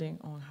ascending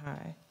on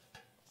high.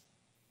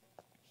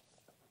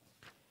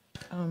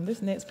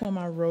 This next poem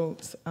I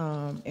wrote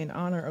in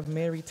honor of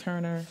Mary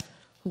Turner,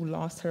 who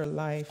lost her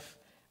life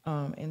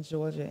in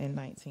Georgia in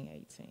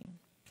 1918.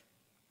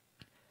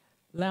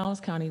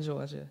 Lowndes County,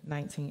 Georgia,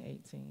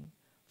 1918,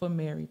 for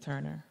Mary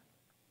Turner.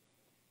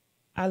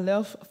 I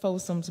left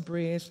Folsom's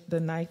Bridge the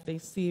night they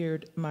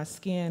seared my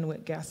skin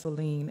with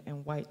gasoline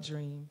and white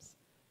dreams.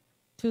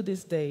 To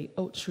this day,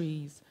 oak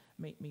trees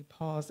make me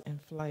pause in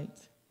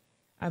flight.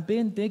 I've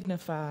been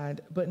dignified,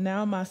 but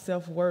now my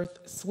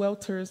self-worth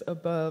swelters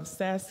above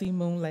sassy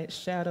moonlit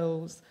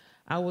shadows.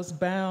 I was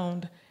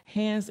bound,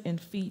 hands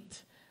and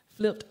feet,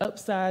 flipped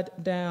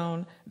upside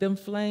down. Them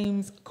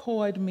flames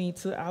coiled me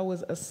till I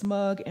was a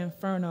smug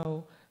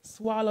inferno,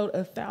 swallowed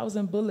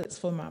 1,000 bullets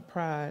for my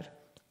pride,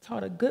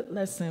 taught a good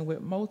lesson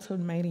with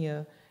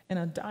motomania and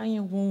a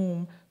dying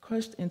womb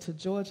crushed into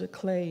Georgia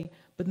clay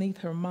beneath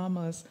her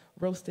mama's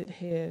roasted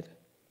head.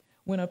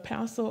 When a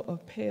parcel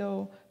of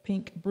pale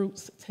pink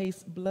brutes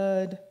taste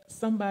blood,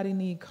 somebody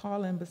need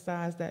calling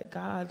besides that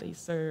God they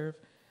serve,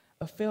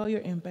 a failure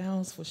in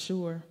bounds for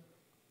sure.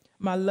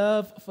 My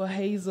love for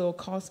Hazel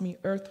cost me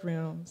earth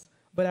realms,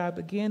 but I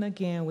begin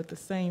again with the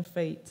same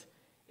fate.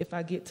 If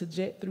I get to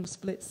jet through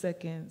split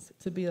seconds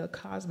to be a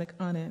cosmic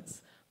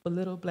onyx for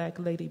little black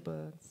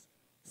ladybugs,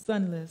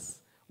 sunless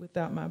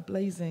without my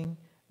blazing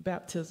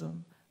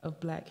baptism of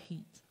black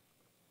heat.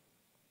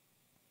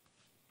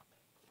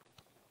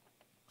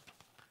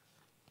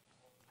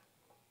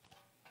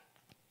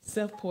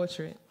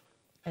 Self-portrait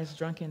as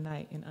drunken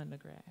night in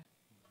undergrad.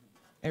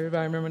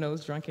 Everybody remember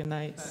those drunken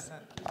nights?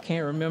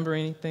 Can't remember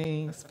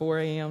anything. It's 4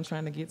 a.m.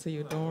 trying to get to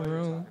your dorm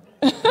room.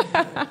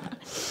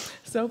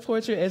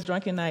 Self-portrait as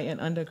drunken night in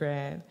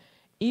undergrad.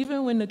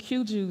 Even when the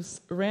Q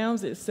juice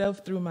rams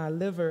itself through my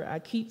liver, I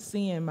keep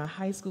seeing my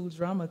high school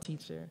drama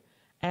teacher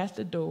at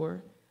the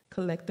door,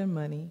 collecting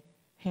money,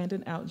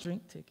 handing out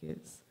drink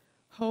tickets.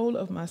 Whole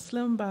of my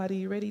slim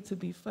body ready to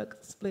be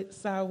fucked split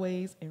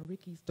sideways in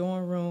Ricky's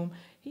dorm room.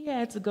 He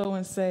had to go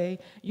and say,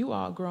 "You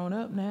all grown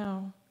up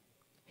now."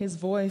 His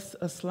voice,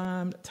 a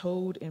slimed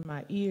toad in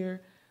my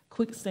ear,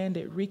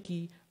 quicksanded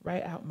Ricky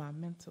right out my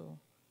mental.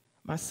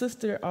 My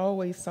sister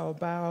always saw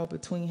bile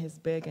between his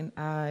begging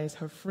eyes,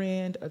 her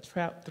friend a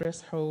trap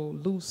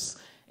threshold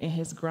loose in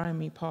his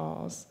grimy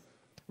paws.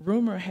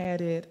 Rumor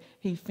had it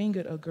he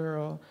fingered a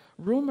girl.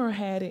 Rumor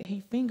had it he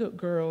fingered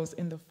girls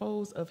in the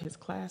folds of his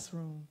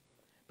classroom,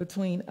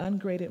 between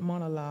ungraded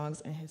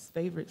monologues and his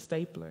favorite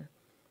stapler.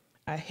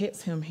 I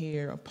hits him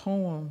here, a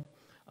poem,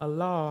 a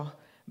law,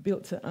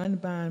 built to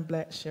unbind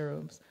black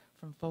cherubs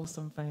from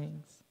Folsom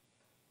fangs.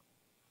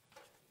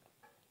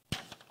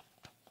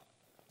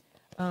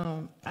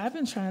 I've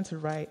been trying to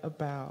write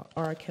about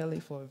R. Kelly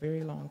for a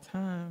very long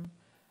time,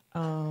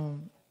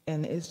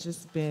 and it's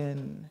just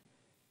been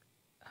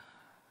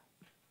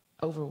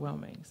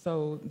overwhelming.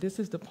 So this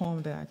is the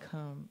poem that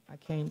I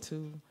came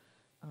to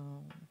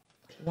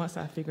once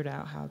I figured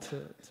out how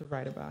to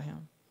write about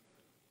him.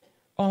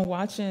 On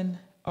watching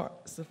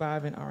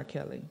Surviving R.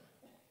 Kelly.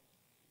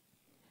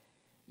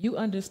 You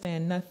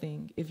understand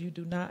nothing if you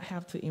do not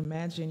have to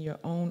imagine your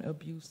own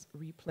abuse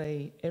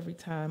replayed every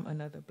time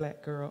another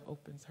black girl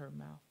opens her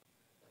mouth.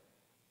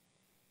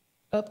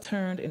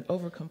 Upturned and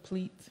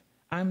overcomplete,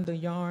 I'm the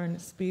yarn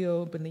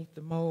spilled beneath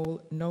the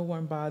mold no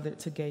one bothered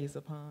to gaze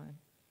upon.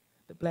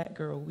 The black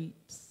girl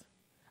weeps.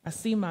 I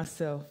see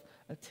myself,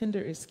 a tender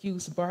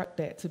excuse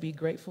barked at to be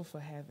grateful for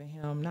having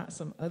him, not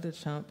some other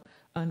chump,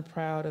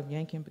 unproud of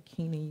yanking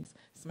bikinis,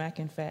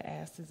 smacking fat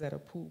asses at a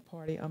pool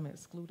party I'm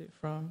excluded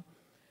from.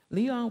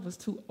 Leon was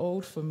too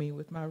old for me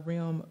with my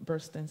rim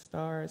bursting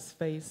stars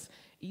face.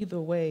 Either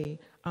way,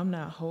 I'm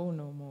not whole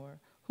no more.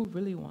 Who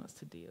really wants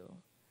to deal?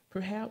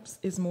 Perhaps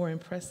it's more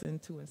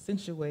impressive to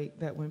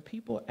accentuate that when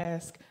people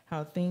ask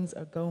how things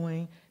are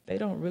going, they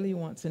don't really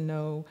want to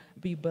know,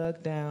 be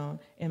bugged down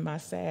in my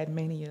sad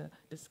mania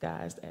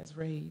disguised as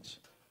rage.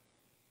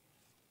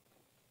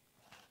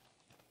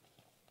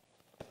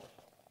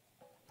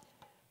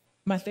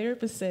 My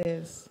therapist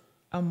says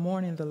I'm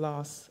mourning the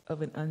loss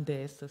of an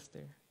undead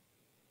sister,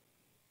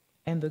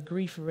 and the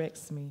grief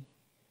wrecks me.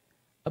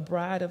 A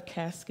bride of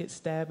casket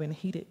stabbing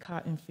heated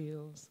cotton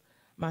fields.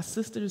 My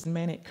sister's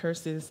manic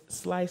curses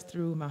slice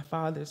through my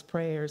father's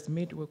prayers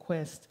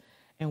mid-request,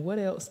 and what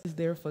else is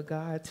there for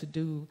God to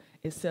do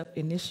except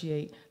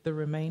initiate the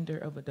remainder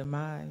of a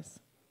demise?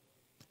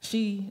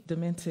 She,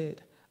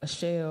 demented, a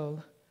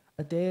shell,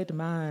 a dead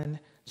mind,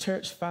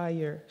 church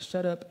fire,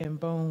 shut up in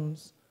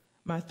bones.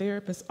 My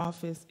therapist's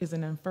office is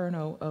an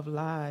inferno of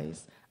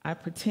lies. I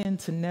pretend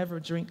to never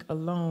drink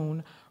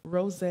alone,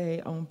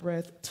 rosé on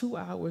breath 2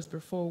 hours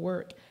before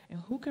work. And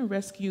who can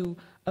rescue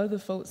other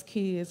folks'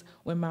 kids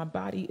when my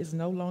body is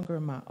no longer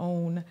my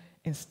own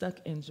and stuck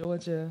in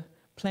Georgia,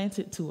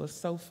 planted to a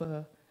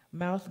sofa,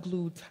 mouth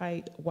glued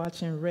tight,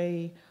 watching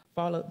Ray,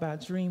 followed by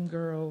Dream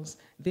Girls,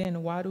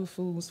 then Why Do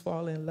Fools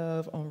Fall in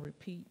Love on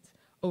repeat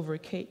over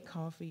cake,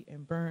 coffee,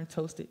 and burned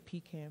toasted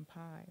pecan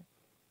pie.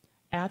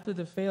 After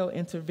the failed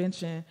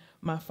intervention,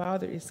 my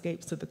father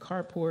escapes to the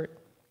carport,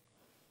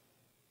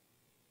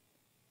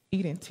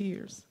 eating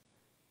tears.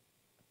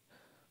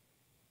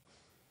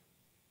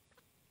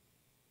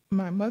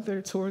 My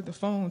mother tore the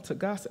phone to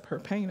gossip her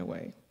pain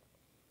away.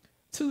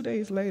 2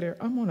 days later,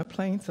 I'm on a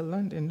plane to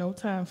London, no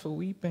time for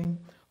weeping.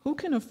 Who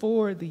can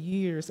afford the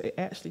years it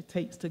actually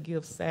takes to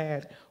give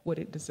sad what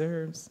it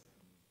deserves?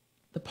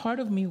 The part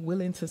of me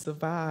willing to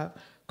survive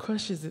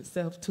crushes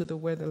itself to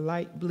where the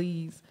light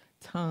bleeds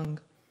tongue.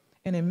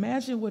 And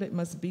imagine what it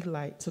must be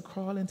like to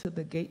crawl into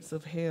the gates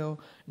of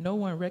hell no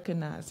one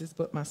recognizes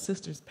but my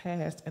sister's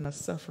past and her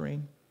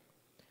suffering.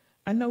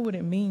 I know what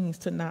it means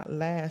to not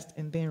last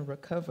and then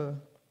recover.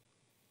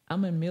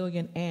 I'm a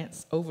million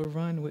ants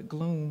overrun with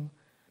gloom,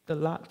 the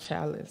locked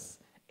chalice,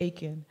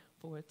 aching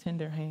for a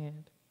tender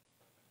hand.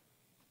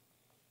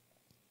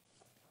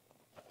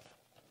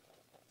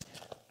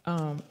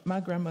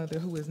 My grandmother,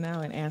 who is now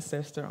an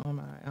ancestor on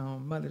my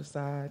mother's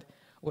side,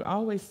 would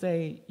always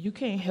say, you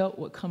can't help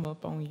what come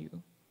up on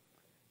you.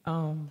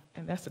 And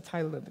that's the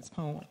title of this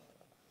poem.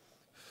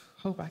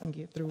 Hope I can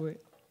get through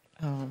it.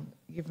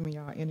 Give me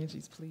y'all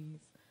energies,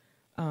 please.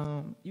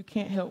 You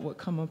can't help what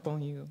come up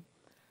on you.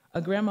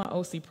 A Grandma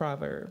OC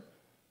proverb.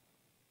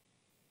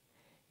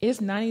 It's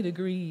 90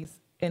 degrees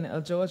in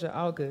a Georgia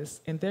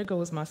August, and there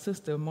goes my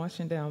sister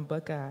marching down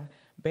Buckeye,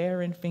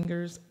 barren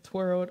fingers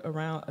twirled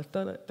around a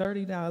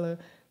 30-gallon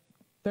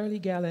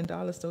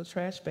dollar store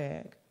trash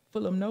bag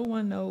full of no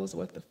one knows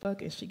what the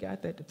fuck, and she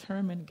got that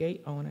determined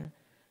gait on her,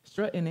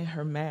 strutting in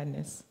her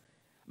madness.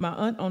 My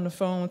aunt on the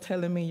phone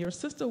telling me, your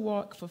sister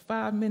walked for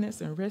 5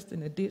 minutes and rested in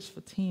the ditch for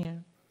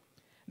 10.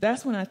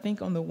 That's when I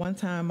think on the one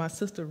time my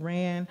sister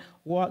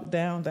walked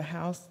down the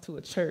house to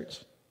a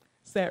church,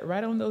 sat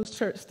right on those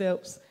church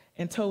steps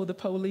and told the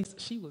police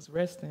she was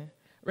resting.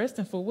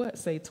 Resting for what,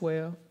 say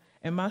 12?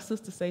 And my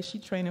sister say she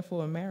training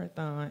for a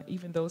marathon,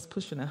 even though it's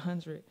pushing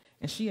 100,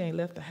 and she ain't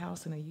left the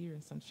house in a year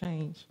and some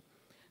change.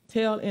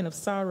 Tail end of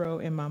sorrow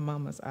in my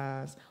mama's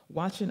eyes,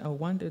 watching a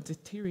wonder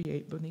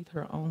deteriorate beneath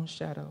her own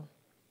shadow.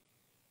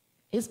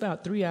 It's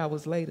about 3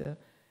 hours later,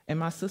 and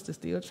my sister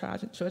still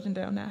trudging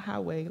down that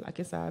highway like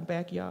it's our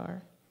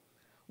backyard.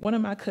 One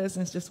of my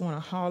cousins just want to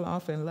haul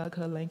off and lug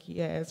her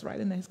lanky ass right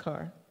in his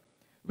car.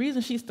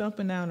 Reason she's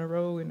stumping down the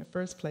road in the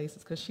first place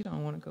is because she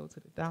don't want to go to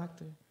the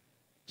doctor.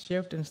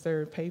 Sheriff done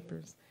served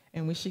papers,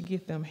 and when she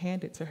get them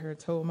handed to her,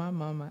 told my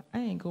mama, I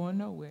ain't going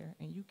nowhere,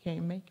 and you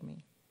can't make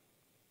me.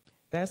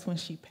 That's when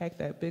she packed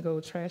that big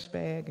old trash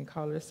bag and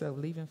called herself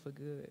leaving for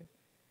good.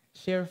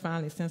 Sheriff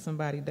finally sent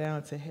somebody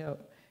down to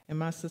help, and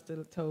my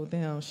sister told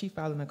them she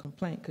filing a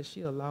complaint because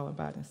she a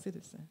law-abiding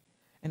citizen.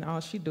 And all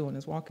she doing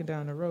is walking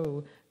down the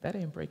road. That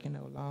ain't breaking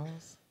no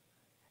laws.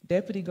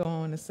 Deputy go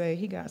on to say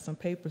he got some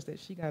papers that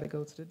she got to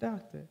go to the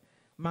doctor.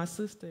 My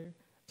sister,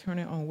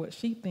 turning on what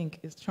she think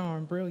is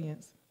charm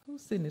brilliance,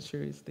 whose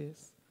signature is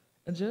this?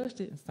 A judge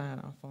didn't sign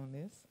off on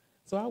this,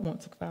 so I want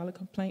to file a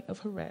complaint of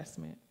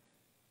harassment.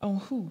 On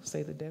who,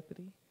 say the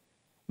deputy?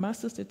 My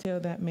sister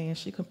tell that man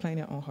she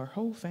complaining on her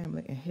whole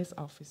family and his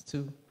office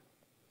too.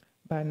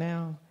 By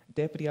now,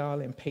 deputy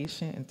all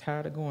impatient and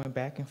tired of going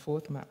back and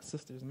forth with my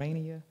sister's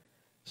mania,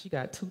 she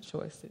got two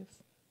choices.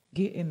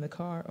 get in the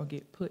car or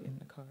get put in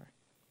the car.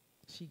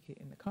 She get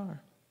in the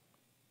car.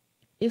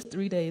 It's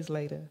 3 days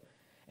later,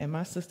 and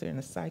my sister in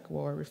the psych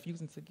ward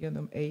refusing to give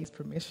them aides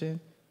permission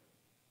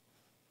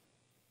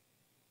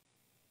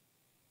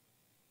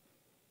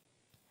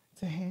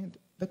to hand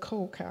the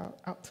cold cow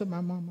out to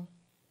my mama.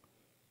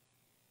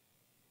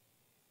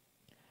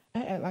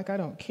 I act like I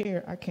don't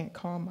care. I can't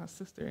call my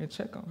sister and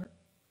check on her.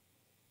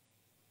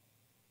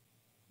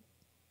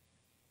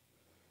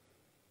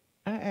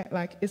 I act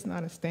like it's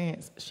not a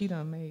stance she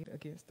done made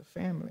against the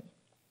family.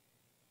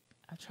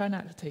 I try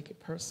not to take it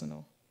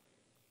personal.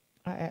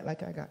 I act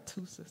like I got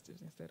 2 sisters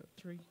instead of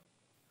 3.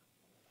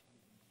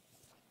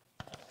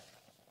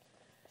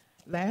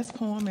 Last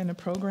poem in the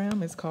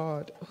program is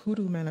called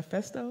Hoodoo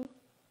Manifesto.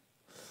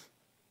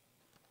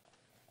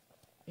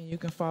 And you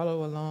can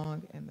follow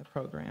along in the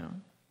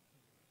program.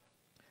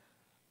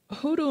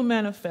 Hoodoo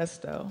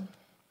Manifesto.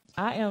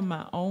 I am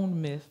my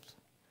own myth,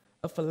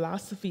 a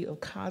philosophy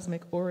of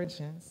cosmic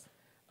origins,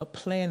 a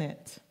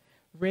planet,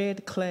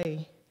 red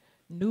clay,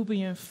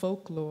 Nubian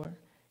folklore,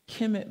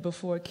 Kemet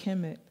before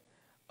Kemet,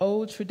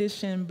 old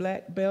tradition,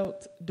 black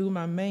belt, do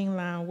my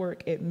mainline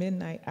work at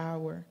midnight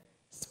hour.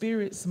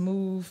 Spirits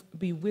move,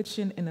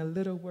 bewitching in a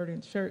little word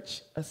in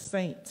church, a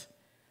saint,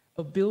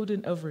 a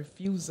building of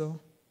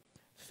refusal,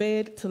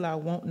 fed till I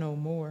want no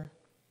more.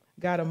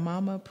 Got a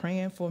mama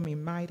praying for me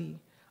mighty,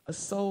 a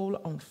soul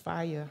on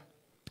fire,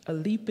 a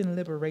leap in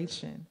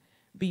liberation.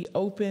 Be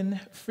open,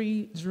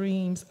 free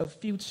dreams of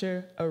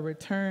future, a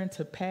return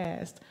to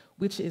past,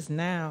 which is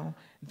now,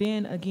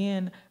 then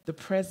again the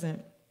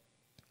present.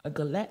 A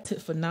galactic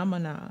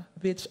phenomena,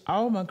 bitch,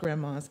 all my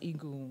grandma's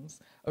egoons,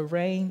 a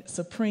reign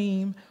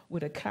supreme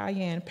with a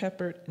cayenne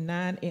peppered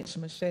 9-inch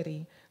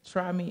machete.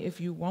 Try me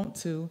if you want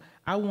to.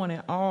 I want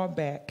it all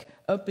back.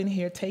 Up in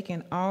here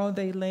taking all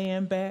they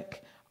land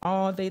back,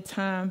 all they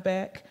time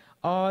back,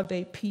 all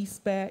they peace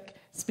back.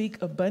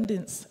 Speak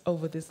abundance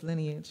over this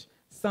lineage.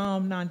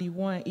 Psalm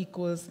 91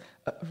 equals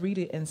read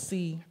it and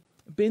see.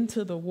 Been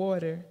to the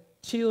water,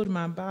 chilled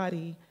my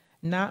body,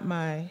 not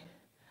my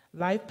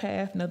life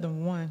path,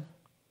 nothing one.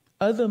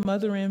 Other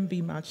mothering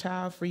be my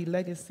child-free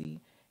legacy.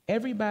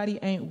 Everybody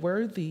ain't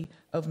worthy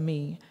of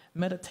me.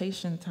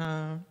 Meditation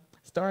time,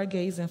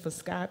 stargazing for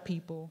sky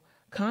people.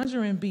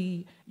 Conjuring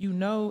be, you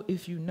know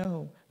if you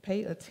know,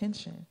 pay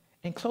attention.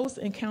 In close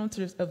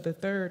encounters of the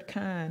third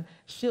kind,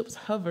 ships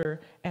hover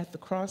at the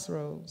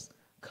crossroads.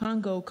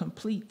 Congo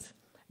complete.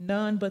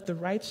 None but the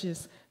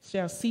righteous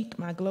shall seek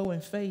my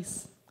glowing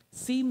face.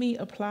 See me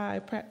apply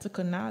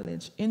practical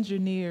knowledge,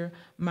 engineer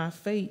my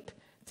fate.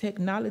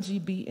 Technology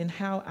be in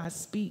how I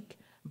speak,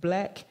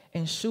 black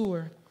and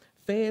sure.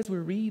 Feds will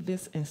read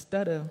this and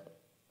stutter.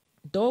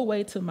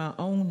 Doorway to my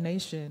own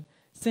nation.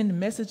 Send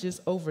messages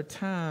over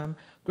time.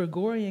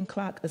 Gregorian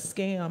clock, a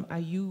scam I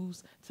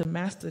use to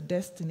master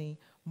destiny.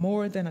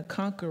 More than a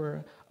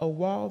conqueror, a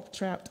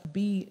wall-trapped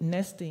bee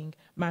nesting,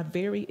 my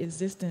very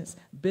existence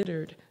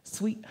bittered,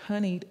 sweet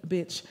honeyed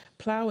bitch,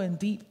 plowing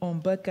deep on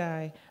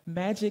Buckeye,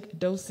 magic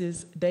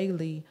doses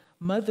daily,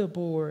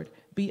 motherboard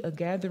be a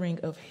gathering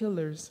of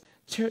healers,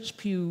 church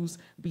pews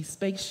be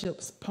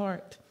spaceships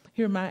parked,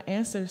 hear my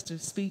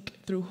ancestors speak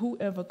through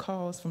whoever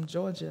calls from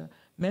Georgia,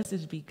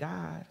 message be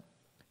God,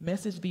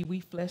 message be we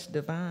flesh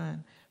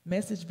divine,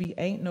 message be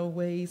ain't no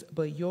ways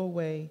but your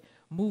way,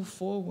 move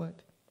forward.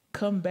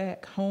 Come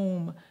back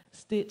home,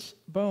 stitched,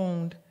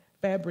 boned,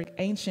 fabric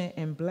ancient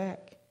and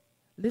black.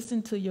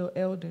 Listen to your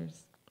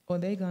elders, or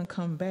they gonna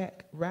come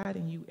back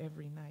riding you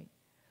every night.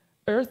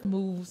 Earth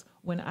moves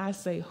when I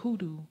say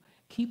hoodoo,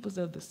 keepers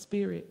of the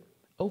spirit,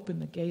 open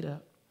the gate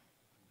up.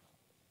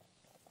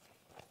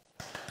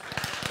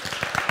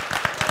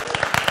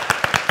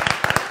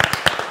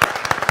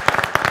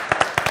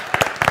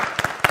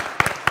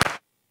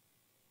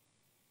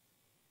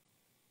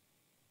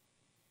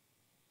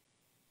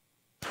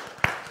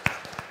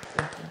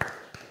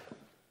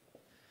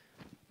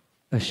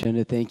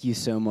 Ashunda, thank you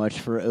so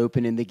much for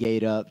opening the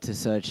gate up to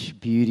such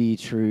beauty,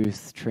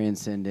 truth,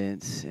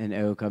 transcendence, and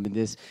Oak. I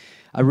mean,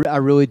 I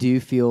really do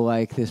feel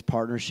like this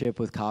partnership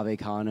with Cave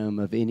Canem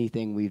of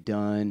anything we've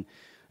done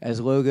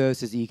as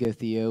Logos, as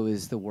EcoTheo,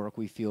 is the work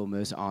we feel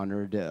most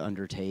honored to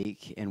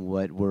undertake and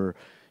what we're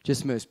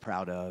just most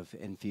proud of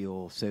and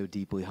feel so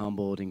deeply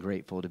humbled and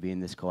grateful to be in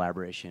this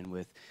collaboration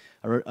with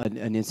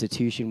an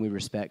institution we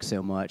respect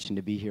so much, and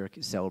to be here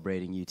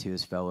celebrating you two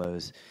as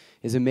fellows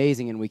is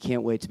amazing, and we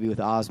can't wait to be with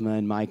Ozma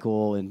and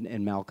Michael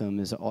and Malcolm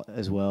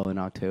as well in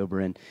October,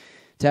 and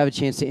to have a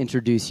chance to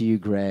introduce you,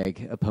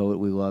 Greg, a poet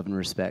we love and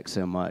respect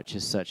so much,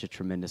 is such a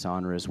tremendous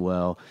honor as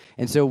well.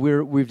 And so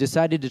we've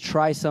decided to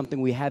try something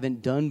we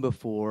haven't done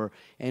before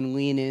and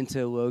lean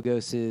into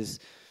Logos's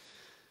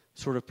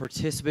sort of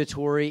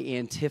participatory,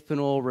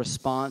 antiphonal,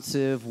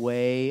 responsive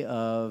way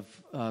of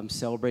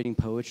celebrating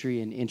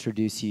poetry and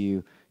introduce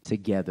you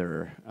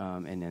together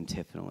and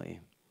antiphonally.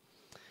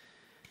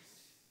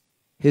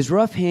 His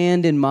rough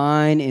hand in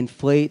mine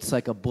inflates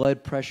like a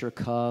blood pressure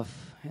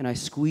cuff, and I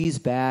squeeze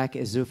back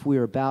as if we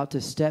are about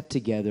to step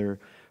together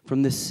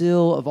from the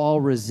sill of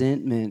all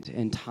resentment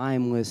and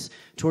timeless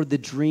toward the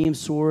dream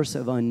source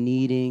of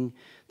unneeding,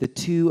 The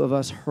two of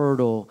us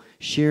hurtle,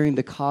 sharing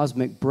the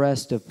cosmic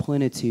breast of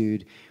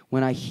plenitude,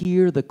 when I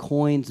hear the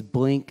coins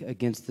blink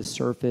against the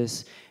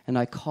surface and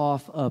I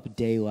cough up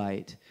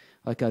daylight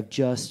like I've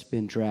just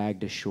been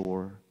dragged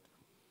ashore.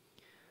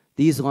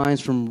 These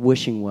lines from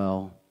Wishing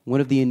Well, one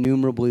of the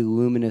innumerably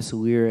luminous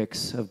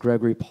lyrics of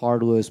Gregory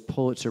Pardlo's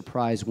Pulitzer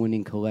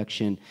Prize-winning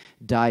collection,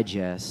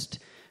 Digest,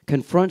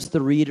 confronts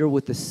the reader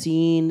with a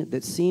scene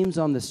that seems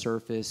on the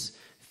surface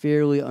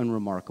fairly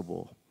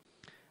unremarkable.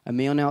 A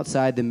man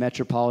outside the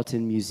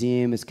Metropolitan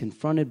Museum is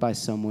confronted by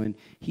someone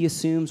he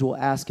assumes will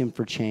ask him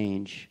for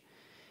change.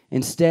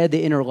 Instead,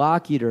 the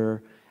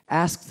interlocutor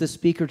asks the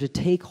speaker to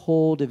take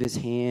hold of his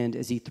hand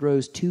as he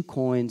throws 2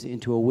 coins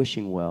into a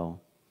wishing well.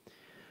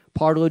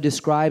 Pardlo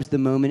describes the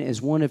moment as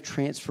one of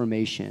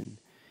transformation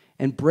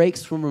and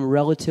breaks from a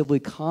relatively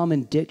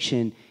common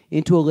diction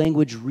into a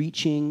language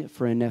reaching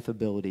for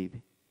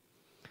ineffability.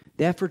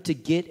 The effort to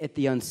get at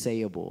the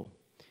unsayable,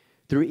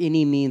 through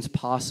any means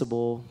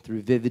possible,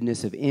 through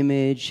vividness of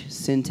image,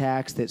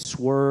 syntax that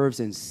swerves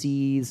and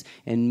seethes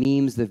and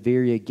memes the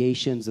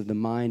variegations of the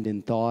mind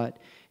and thought,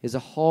 is a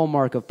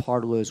hallmark of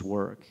Pardlo's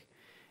work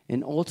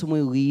and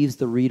ultimately leaves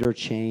the reader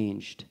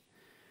changed.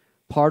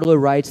 Pardlo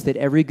writes that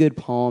every good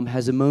poem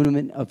has a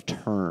moment of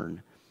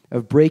turn,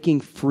 of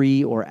breaking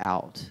free or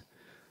out.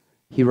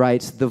 He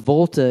writes, the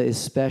volta is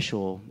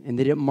special in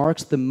that it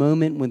marks the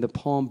moment when the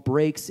poem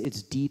breaks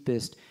its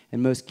deepest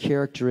and most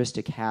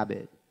characteristic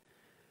habit.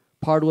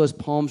 Pardlo's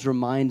poems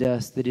remind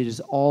us that it is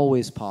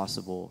always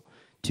possible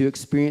to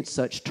experience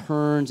such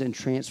turns and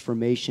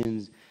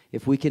transformations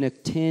if we can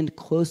attend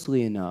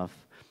closely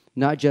enough,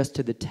 not just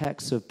to the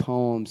texts of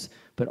poems,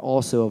 but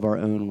also of our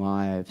own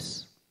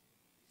lives.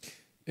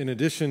 In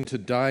addition to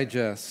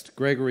Digest,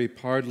 Gregory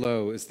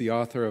Pardlo is the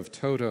author of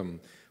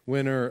Totem,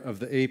 winner of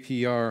the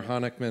APR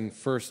Honickman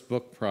First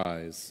Book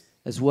Prize,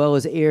 as well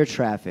as Air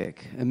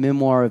Traffic, a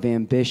memoir of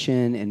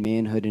ambition and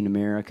manhood in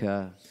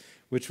America,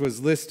 which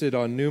was listed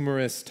on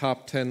numerous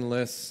top 10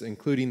 lists,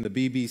 including the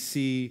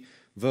BBC,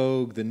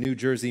 Vogue, the New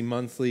Jersey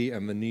Monthly,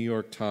 and the New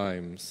York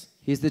Times.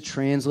 He's the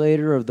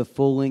translator of the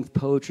full-length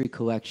poetry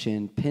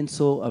collection,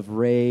 Pencil of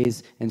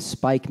Rays and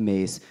Spike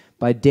Mace,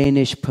 by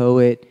Danish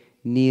poet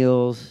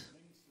Niels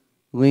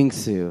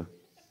Lyngsø.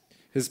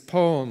 His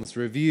poems,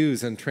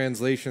 reviews, and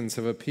translations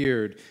have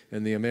appeared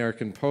in the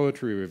American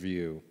Poetry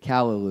Review,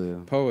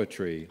 Callaloo,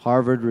 Poetry,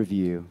 Harvard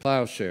Review,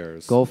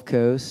 Plowshares, Gulf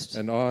Coast,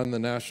 and on the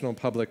National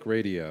Public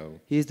Radio.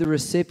 He's the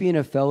recipient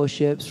of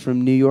fellowships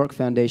from New York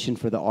Foundation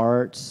for the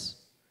Arts,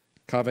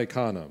 Cave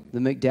Canem, the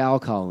McDowell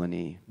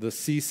Colony, the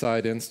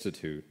Seaside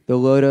Institute, the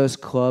Lotos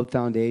Club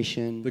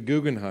Foundation, the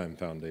Guggenheim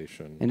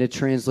Foundation, and a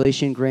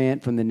translation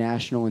grant from the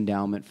National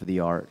Endowment for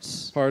the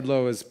Arts.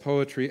 Pardlo is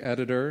poetry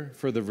editor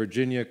for the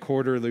Virginia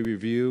Quarterly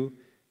Review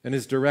and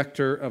is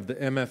director of the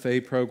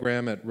MFA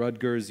program at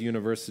Rutgers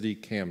University,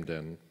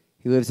 Camden.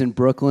 He lives in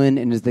Brooklyn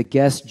and is the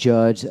guest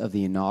judge of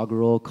the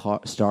inaugural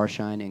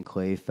Starshine and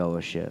Clay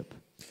Fellowship.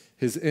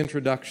 His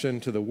introduction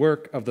to the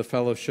work of the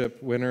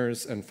fellowship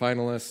winners and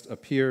finalists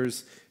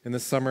appears in the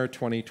summer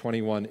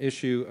 2021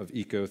 issue of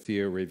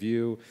EcoTheo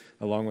Review,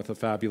 along with a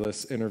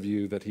fabulous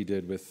interview that he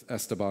did with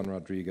Esteban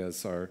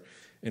Rodriguez, our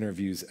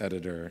interviews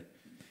editor.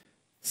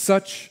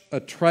 Such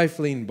a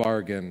trifling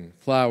bargain,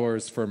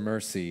 flowers for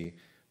mercy,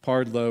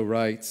 Pardlo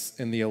writes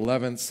in the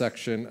 11th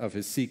section of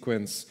his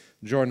sequence,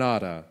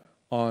 Jornada,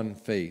 on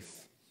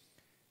faith.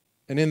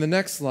 And in the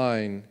next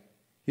line,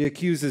 he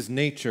accuses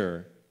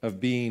nature of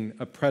being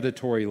a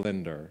predatory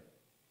lender.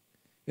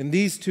 In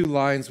these 2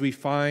 lines, we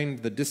find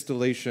the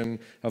distillation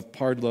of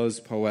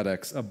Pardlo's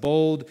poetics, a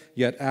bold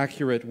yet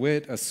accurate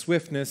wit, a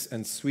swiftness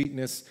and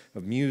sweetness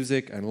of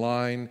music and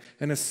line,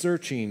 and a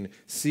searching,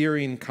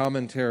 searing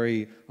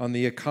commentary on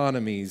the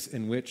economies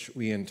in which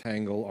we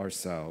entangle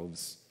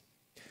ourselves.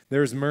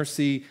 There's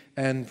mercy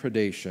and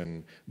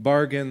predation,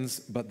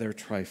 bargains, but they're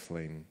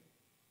trifling.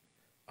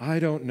 I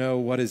don't know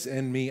what is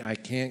in me I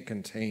can't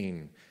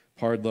contain,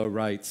 Pardlo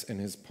writes in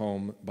his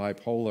poem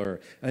Bipolar,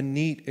 a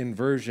neat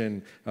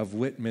inversion of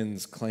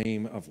Whitman's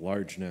claim of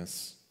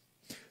largeness.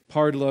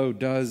 Pardlo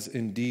does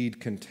indeed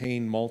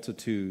contain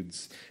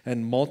multitudes,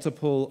 and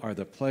multiple are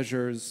the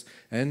pleasures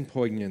and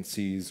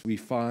poignancies we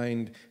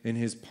find in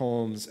his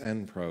poems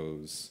and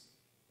prose.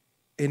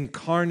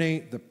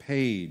 Incarnate the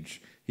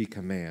page, he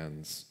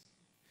commands.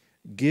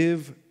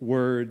 Give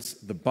words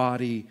the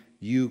body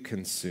you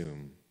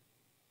consume.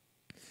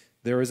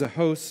 There is a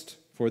host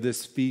for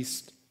this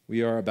feast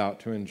we are about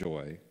to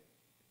enjoy.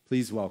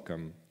 Please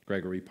welcome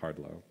Gregory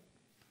Pardlo.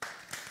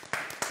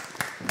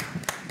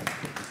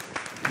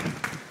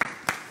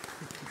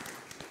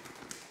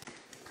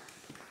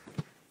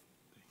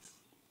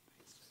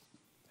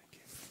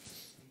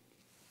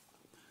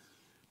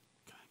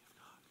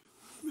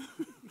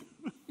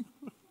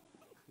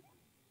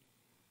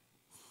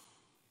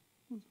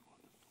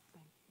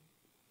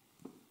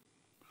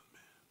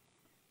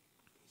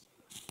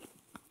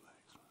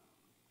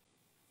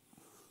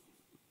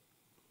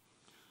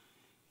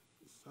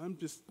 I'm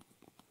just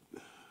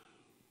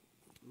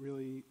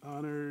really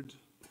honored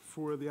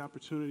for the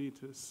opportunity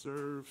to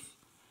serve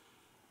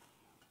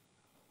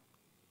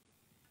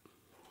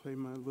play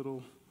my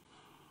little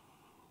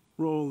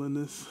role in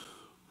this,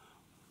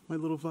 my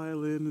little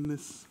violin in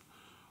this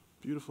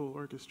beautiful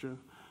orchestra.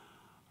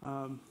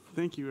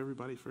 Thank you,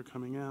 everybody, for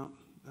coming out.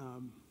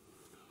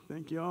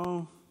 Thank you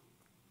all.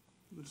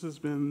 This has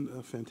been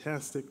a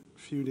fantastic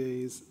few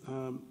days.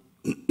 So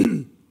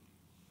I'm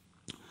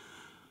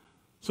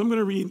going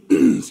to read,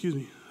 excuse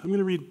me, I'm going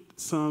to read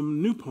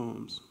some new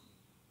poems.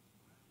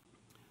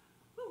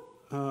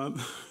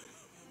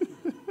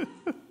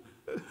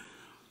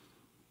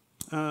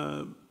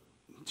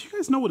 Do you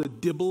guys know what a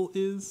dibble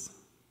is?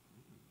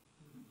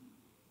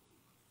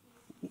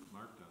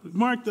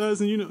 Mark does,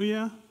 and you know,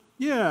 yeah?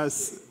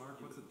 Yes.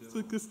 Mark, what's a dibble? It's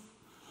like this,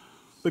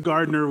 the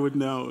gardener would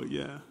know,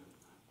 yeah.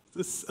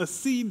 It's a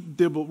seed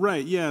dibble,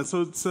 right, yeah.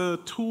 So it's a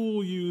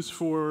tool used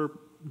for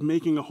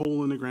making a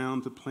hole in the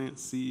ground to plant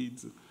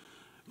seeds. It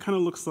kind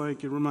of looks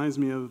like, it reminds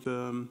me of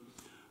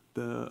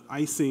the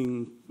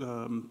icing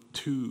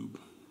tube,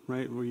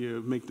 right, where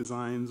you make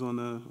designs on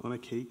a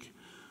cake.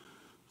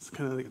 It's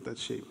kind of like that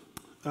shape.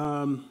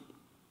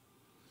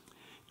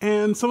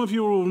 And some of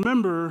you will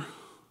remember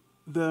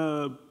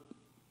the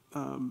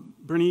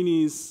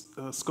Bernini's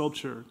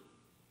sculpture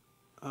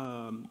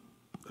of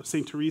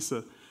St.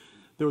 Teresa.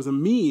 There was a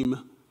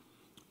meme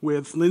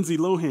with Lindsay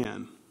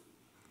Lohan.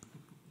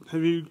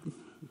 Have you?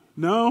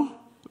 No,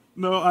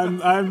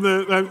 I'm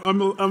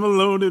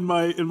alone in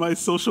my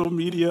social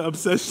media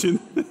obsession.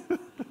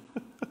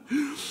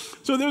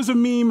 So there's a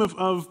meme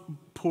of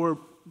poor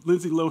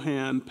Lindsay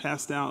Lohan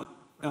passed out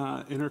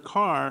in her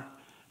car,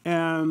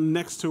 and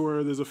next to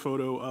her there's a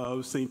photo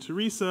of St.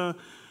 Teresa,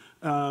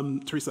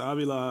 Teresa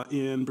Avila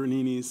in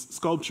Bernini's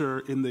sculpture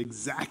in the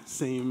exact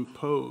same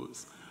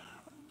pose.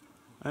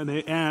 And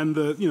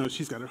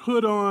she's got her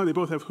hood on. They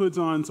both have hoods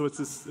on, so it's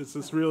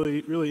this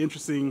really, really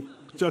interesting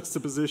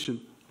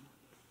juxtaposition.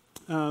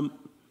 That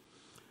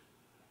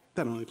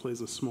only plays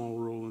a small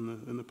role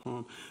in the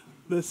poem.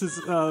 This is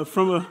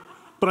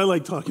but I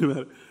like talking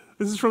about it.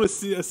 This is from a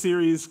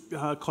series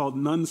called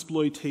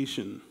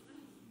Nunsploitation.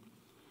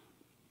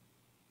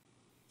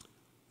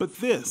 But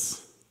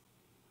this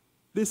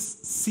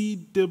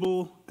seed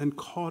dibble and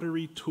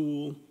cautery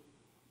tool,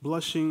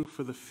 blushing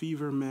for the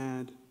fever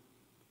mad,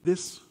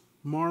 this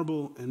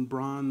marble and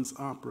bronze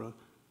opera,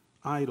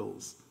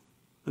 idols,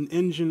 an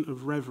engine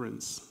of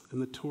reverence in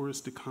the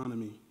tourist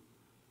economy,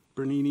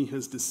 Bernini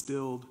has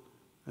distilled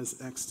as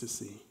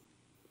ecstasy.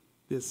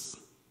 This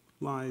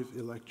live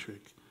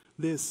electric,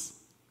 this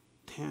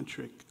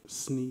tantric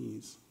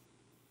sneeze.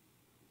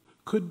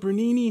 Could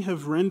Bernini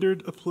have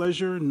rendered a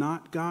pleasure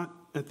not got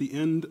at the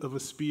end of a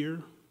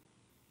spear?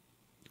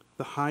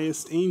 The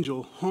highest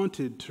angel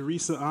haunted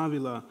Teresa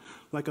Avila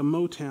like a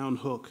Motown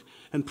hook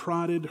and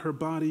prodded her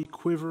body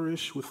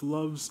quiverish with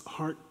love's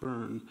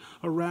heartburn,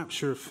 a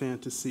rapture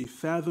fantasy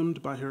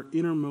fathomed by her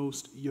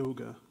innermost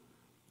yoga,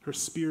 her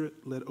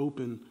spirit let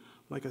open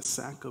like a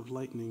sack of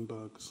lightning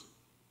bugs.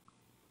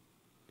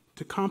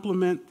 To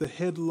complement the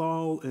head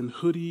loll and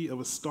hoodie of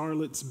a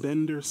starlet's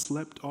bender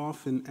slept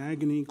off in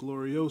agony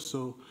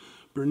glorioso,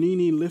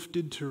 Bernini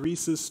lifted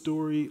Teresa's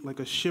story like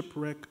a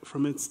shipwreck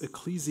from its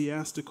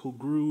ecclesiastical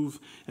groove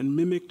and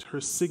mimicked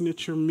her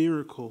signature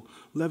miracle,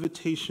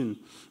 levitation,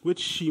 which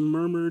she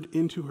murmured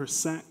into her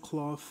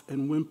sackcloth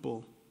and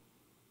wimple.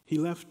 He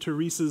left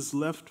Teresa's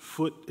left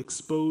foot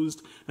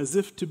exposed as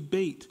if to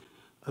bait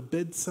a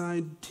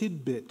bedside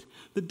tidbit,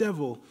 the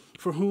devil,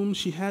 for whom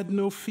she had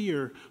no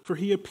fear, for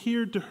he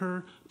appeared to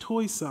her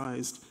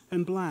toy-sized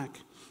and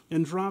black,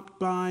 and dropped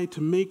by to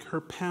make her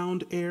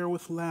pound air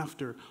with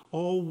laughter,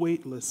 all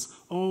weightless,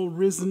 all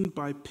risen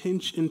by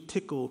pinch and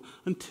tickle,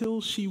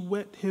 until she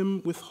wet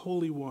him with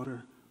holy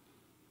water.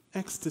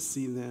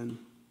 Ecstasy, then,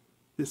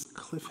 this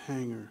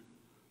cliffhanger,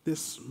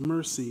 this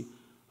mercy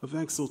of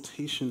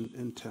exaltation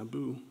and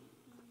taboo.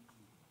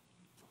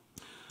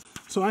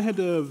 So I had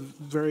to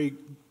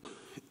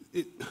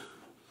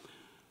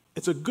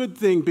it's a good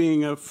thing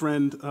being a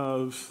friend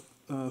of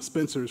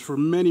Spencer's for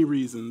many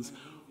reasons.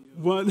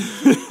 One,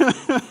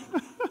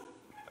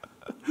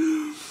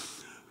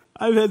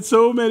 I've had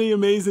so many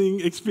amazing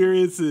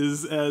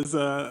experiences as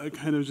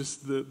kind of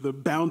just the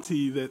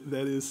bounty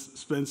that is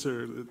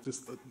Spencer,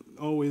 just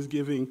always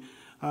giving.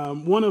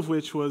 One of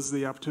which was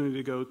the opportunity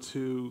to go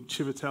to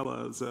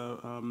Civitatella's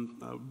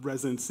a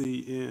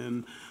residency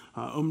in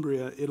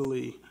Umbria,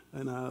 Italy,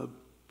 in a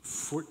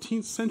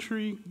 14th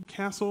century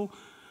castle.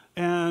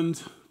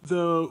 And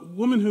the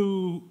woman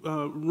who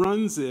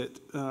runs it,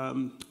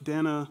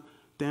 Dana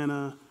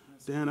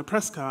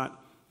Prescott,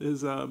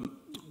 was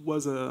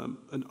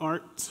an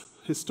art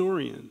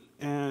historian,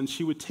 and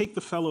she would take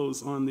the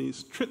fellows on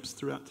these trips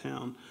throughout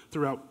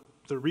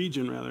the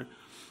region rather.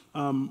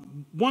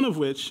 One of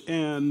which,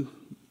 and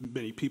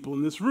many people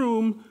in this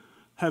room,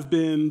 have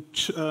been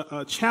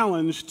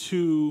challenged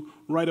to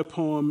write a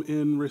poem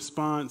in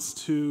response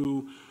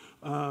to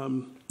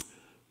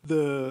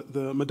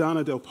the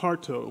Madonna del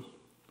Parto,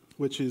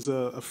 which is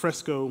a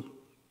fresco.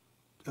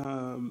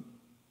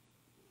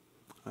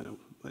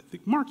 I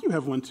think, Mark, you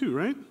have one too,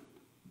 right? No.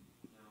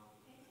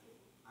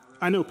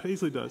 I know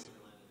Paisley does.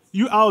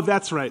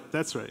 That's right.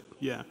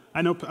 Yeah,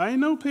 I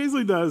know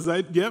Paisley does.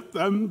 Yep,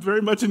 I'm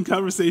very much in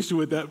conversation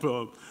with that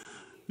poem.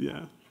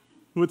 Yeah.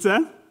 What's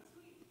that?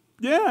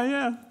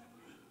 Yeah.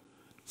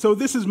 So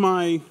this is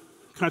my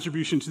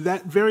contribution to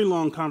that very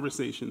long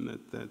conversation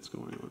that's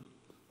going on.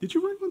 Did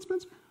you write one,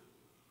 Spencer?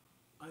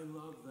 I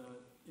love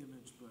that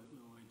image, but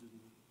no, I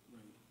didn't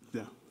write.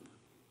 Yeah.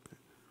 Okay.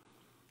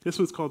 This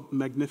one's called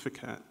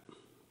Magnificat.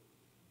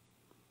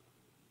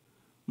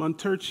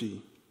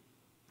 Monterchi,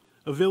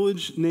 a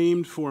village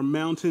named for a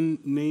mountain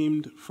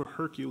named for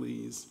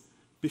Hercules,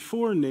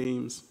 before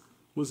names,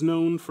 was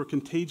known for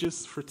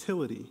contagious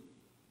fertility.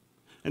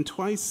 And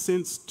twice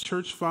since,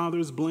 church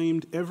fathers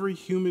blamed every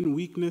human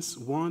weakness,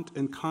 want,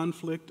 and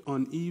conflict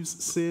on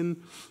Eve's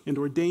sin, and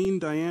ordained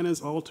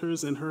Diana's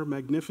altars and her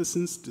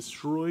magnificence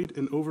destroyed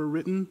and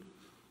overwritten,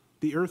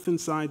 the earth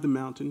inside the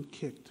mountain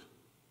kicked.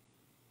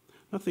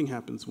 Nothing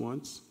happens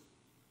once.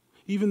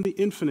 Even the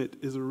infinite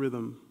is a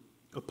rhythm,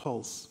 a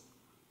pulse,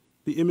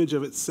 the image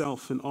of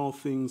itself in all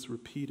things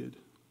repeated.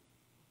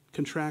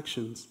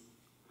 Contractions,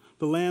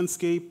 the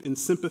landscape in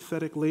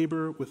sympathetic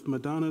labor with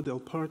Madonna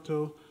del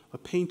Parto, a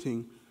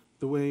painting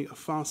the way a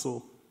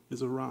fossil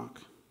is a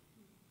rock.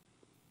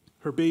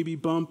 Her baby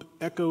bump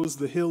echoes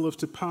the hill of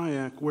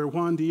Tepeyac, where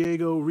Juan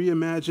Diego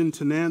reimagined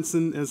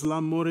Tenantzin as La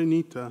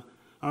Morenita,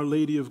 Our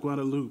Lady of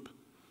Guadalupe.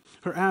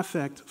 Her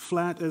affect,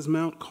 flat as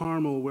Mount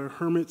Carmel, where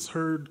hermits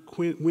heard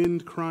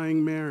wind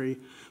crying Mary.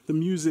 The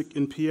music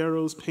in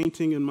Piero's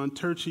painting in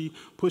Monterchi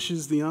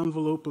pushes the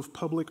envelope of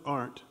public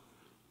art.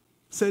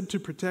 Said to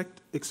protect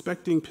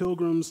expecting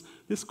pilgrims,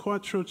 this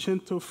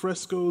Quattrocento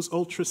fresco's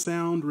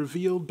ultrasound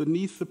revealed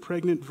beneath the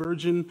pregnant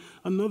Virgin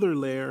another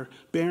lair,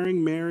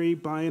 bearing Mary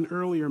by an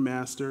earlier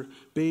master,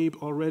 babe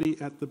already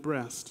at the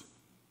breast.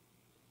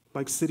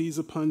 Like cities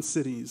upon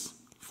cities,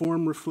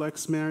 form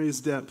reflects Mary's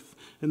depth,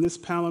 and this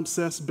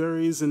palimpsest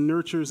buries and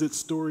nurtures its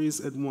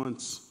stories at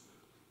once.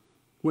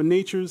 When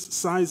nature's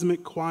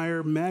seismic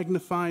choir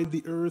magnified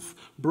the earth,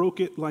 broke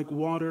it like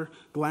water,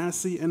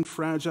 glassy and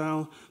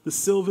fragile, the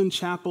sylvan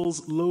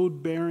chapel's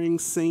load-bearing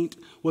saint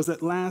was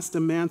at last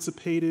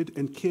emancipated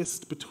and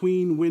kissed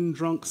between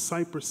wind-drunk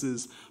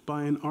cypresses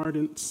by an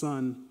ardent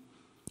sun.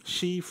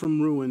 She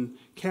from ruin,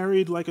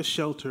 carried like a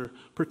shelter,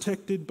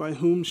 protected by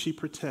whom she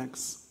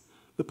protects.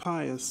 The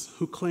pious,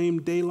 who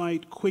claim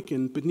daylight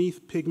quickened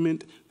beneath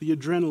pigment the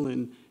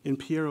adrenaline in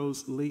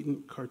Piero's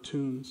latent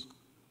cartoons.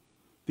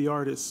 The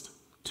artist,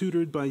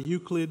 tutored by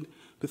Euclid,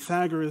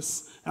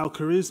 Pythagoras,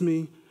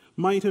 Al-Khwarizmi,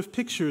 might have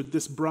pictured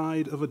this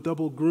bride of a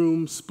double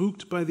groom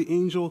spooked by the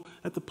angel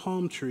at the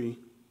palm tree.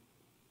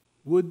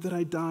 Would that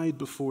I died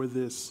before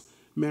this,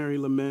 Mary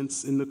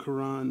laments in the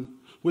Quran,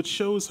 which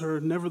shows her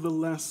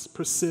nevertheless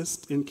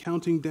persist in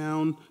counting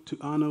down to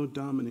Anno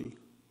Domini.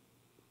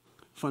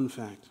 Fun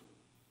fact,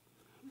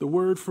 the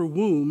word for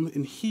womb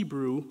in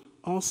Hebrew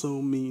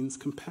also means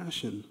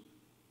compassion.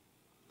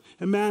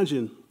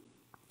 Imagine,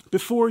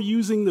 before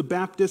using the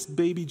Baptist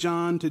baby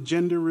John to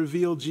gender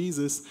reveal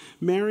Jesus,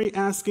 Mary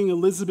asking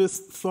Elizabeth's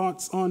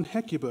thoughts on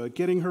Hecuba,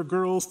 getting her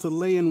girls to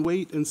lay in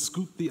wait and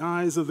scoop the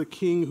eyes of the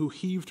king who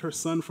heaved her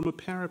son from a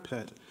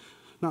parapet.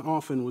 Not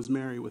often was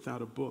Mary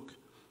without a book.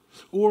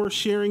 Or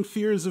sharing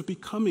fears of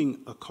becoming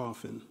a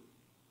coffin.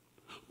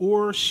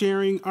 Or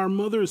sharing our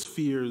mother's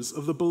fears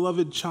of the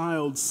beloved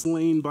child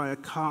slain by a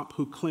cop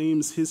who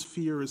claims his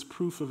fear is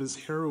proof of his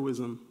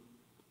heroism.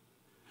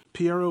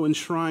 Piero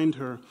enshrined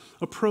her,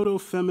 a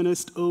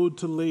proto-feminist ode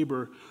to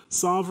labor,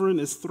 sovereign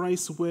as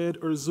thrice-wed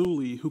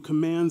Urzuli, who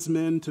commands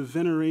men to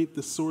venerate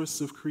the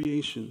source of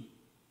creation.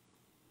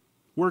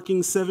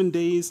 Working 7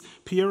 days,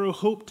 Piero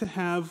hoped to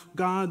have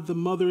God the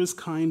Mother's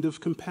kind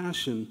of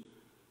compassion.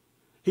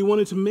 He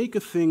wanted to make a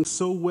thing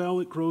so well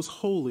it grows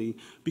holy,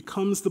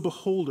 becomes the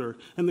beholder,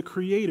 and the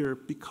creator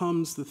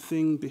becomes the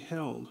thing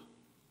beheld.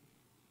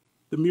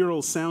 The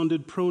mural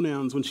sounded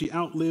pronouns when she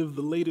outlived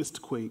the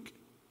latest quake.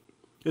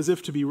 As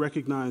if to be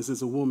recognized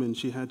as a woman,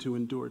 she had to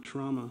endure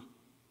trauma.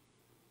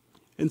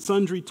 In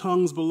sundry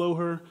tongues below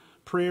her,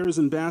 prayers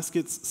and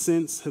baskets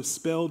since have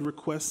spelled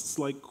requests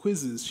like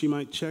quizzes she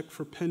might check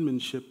for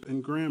penmanship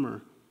and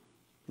grammar.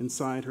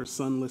 Inside her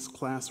sunless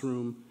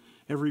classroom,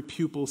 every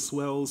pupil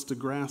swells to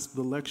grasp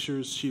the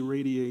lectures she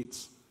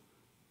radiates.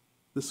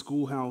 The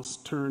schoolhouse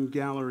turned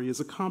gallery is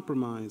a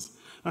compromise,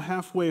 a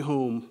halfway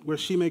home where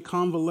she may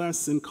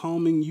convalesce in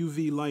calming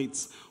UV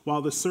lights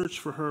while the search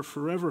for her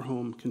forever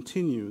home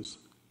continues.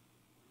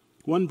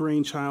 One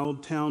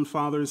brainchild town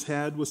fathers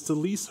had was to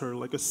lease her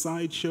like a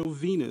sideshow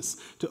Venus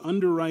to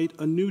underwrite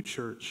a new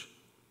church.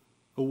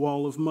 A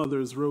wall of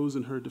mothers rose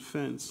in her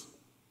defense.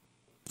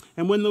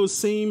 And when those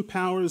same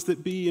powers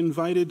that be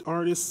invited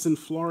artists in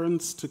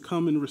Florence to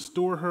come and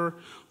restore her,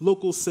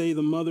 locals say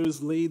the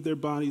mothers laid their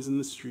bodies in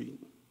the street.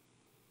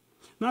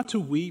 Not to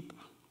weep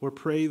or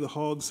pray the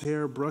hog's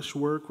hair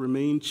brushwork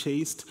remain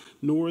chaste,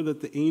 nor that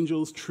the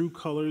angels' true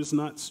colors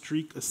not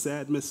streak a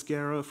sad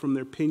mascara from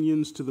their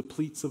pinions to the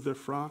pleats of their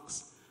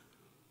frocks.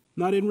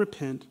 Not in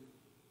repent,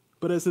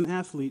 but as an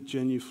athlete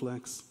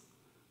genuflects,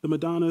 The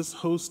Madonna's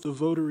host of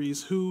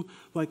votaries who,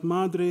 like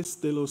Madres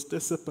de los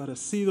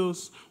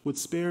Desaparecidos, would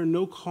spare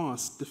no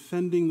cost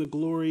defending the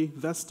glory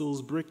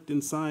vestals bricked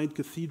inside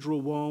cathedral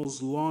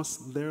walls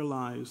lost their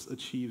lives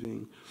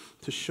achieving,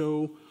 to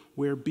show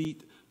where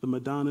beat the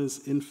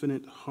Madonna's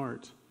infinite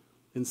heart.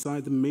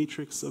 Inside the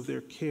matrix of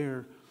their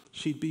care,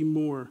 she'd be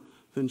more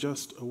than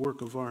just a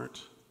work of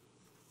art.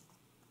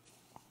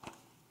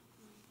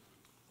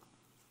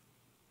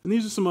 And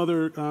these are some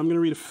other, I'm going to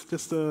read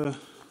just a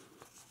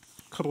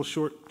couple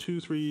short, 2,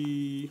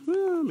 3,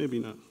 well, maybe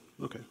not.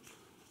 Okay.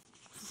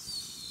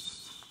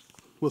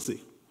 We'll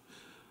see.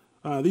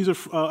 These are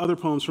other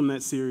poems from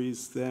that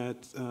series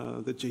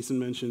that Jason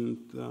mentioned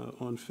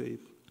on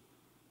faith.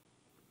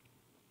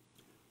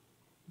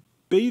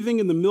 Bathing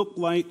in the milk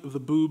light of the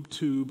boob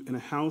tube in a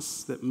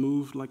house that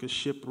moved like a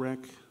shipwreck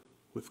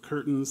with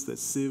curtains that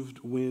sieved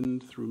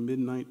wind through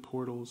midnight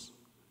portals,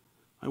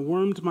 I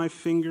wormed my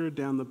finger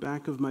down the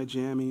back of my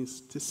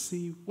jammies to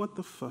see what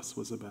the fuss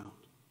was about.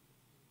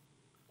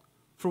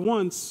 For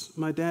once,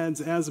 my dad's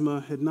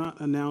asthma had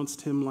not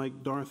announced him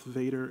like Darth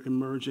Vader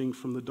emerging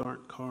from the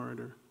dark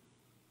corridor.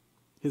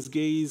 His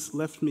gaze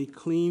left me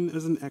clean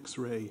as an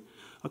X-ray,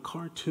 a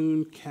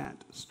cartoon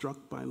cat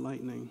struck by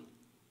lightning.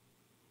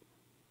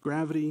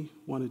 Gravity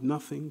wanted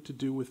nothing to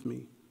do with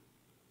me,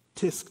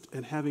 tisked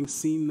at having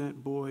seen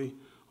that boy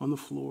on the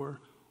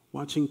floor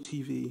watching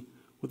TV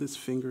with his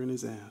finger in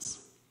his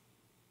ass.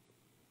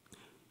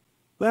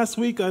 Last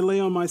week, I lay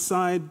on my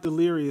side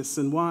delirious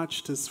and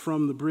watched as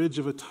from the bridge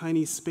of a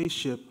tiny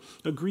spaceship,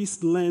 a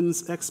greased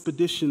lens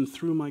expedition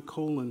through my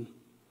colon.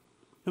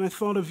 And I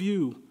thought of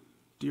you,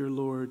 dear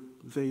Lord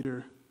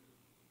Vader,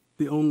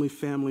 the only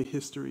family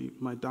history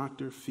my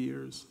doctor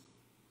fears,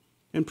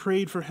 and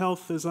prayed for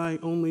health as I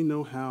only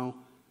know how.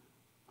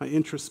 I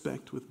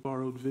introspect with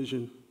borrowed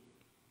vision.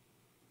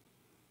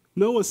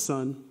 Noah's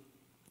son,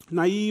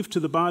 naive to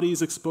the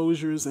body's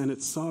exposures and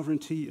its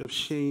sovereignty of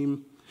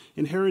shame,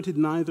 inherited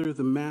neither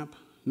the map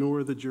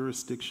nor the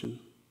jurisdiction.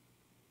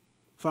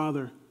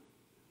 Father,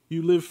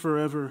 you live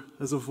forever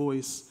as a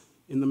voice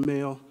in the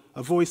mail,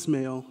 a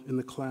voicemail in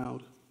the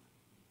cloud.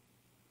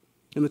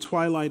 In the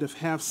twilight of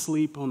half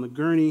sleep on the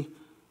gurney,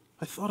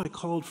 I thought I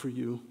called for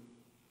you.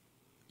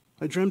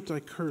 I dreamt I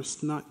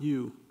cursed not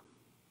you,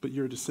 but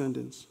your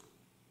descendants.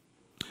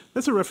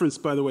 That's a reference,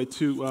 by the way,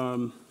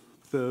 to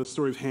the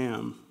story of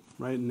Ham,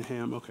 right? And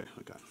Ham, okay,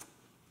 I got it.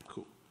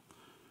 Cool.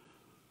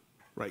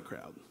 Right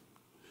crowd.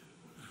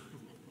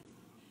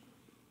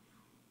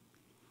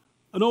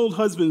 An old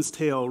husband's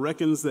tale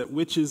reckons that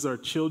witches are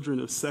children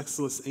of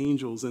sexless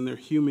angels and their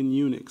human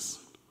eunuchs,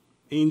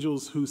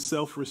 angels whose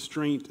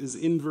self-restraint is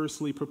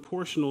inversely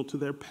proportional to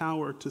their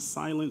power to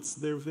silence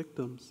their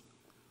victims.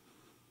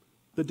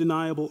 The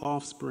deniable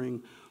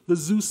offspring, the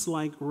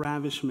Zeus-like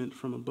ravishment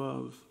from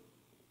above.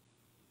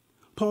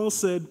 Paul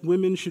said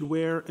women should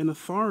wear an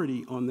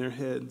authority on their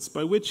heads,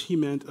 by which he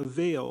meant a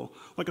veil,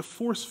 like a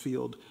force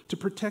field, to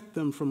protect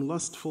them from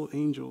lustful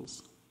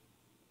angels.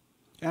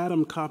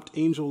 Adam copped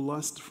angel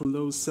lust from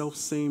those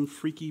self-same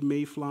freaky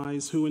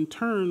mayflies who in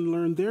turn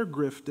learned their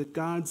grift at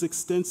God's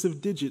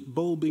extensive digit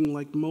bulbing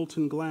like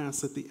molten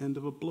glass at the end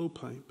of a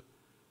blowpipe.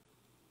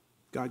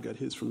 God got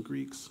his from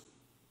Greeks.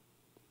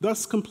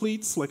 Thus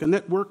completes, like a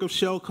network of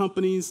shell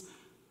companies,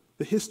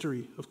 the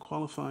history of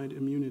qualified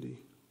immunity.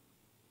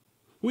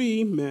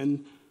 We,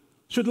 men,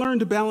 should learn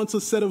to balance a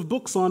set of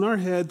books on our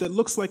head that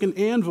looks like an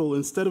anvil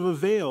instead of a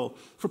veil,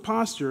 for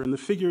posture in the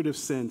figurative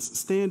sense,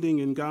 standing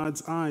in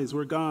God's eyes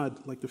where God,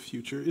 like the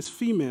future, is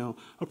female,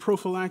 a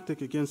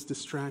prophylactic against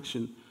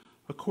distraction,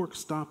 a cork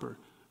stopper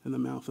in the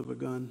mouth of a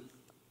gun.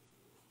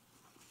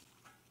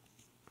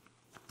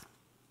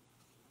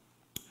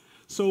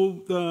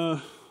 So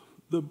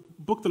the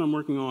book that I'm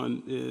working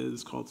on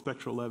is called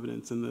Spectral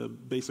Evidence, and the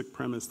basic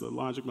premise, the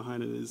logic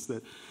behind it is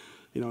that,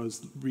 I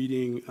was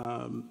reading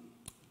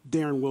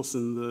Darren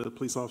Wilson, the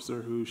police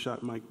officer who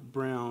shot Mike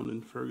Brown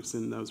in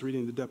Ferguson. I was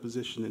reading the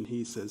deposition, and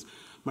he says,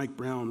 Mike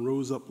Brown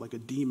rose up like a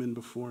demon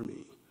before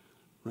me,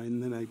 right?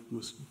 And then I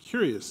was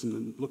curious and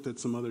then looked at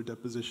some other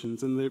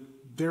depositions, and they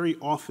very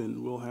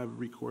often will have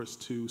recourse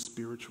to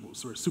spiritual,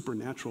 or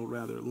supernatural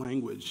rather,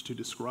 language to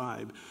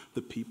describe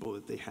the people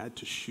that they had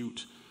to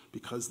shoot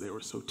because they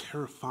were so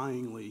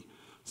terrifyingly,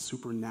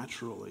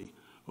 supernaturally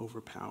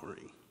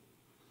overpowering.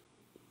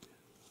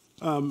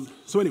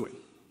 So anyway,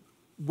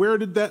 where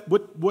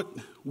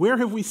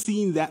have we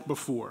seen that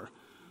before?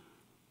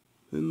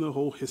 In the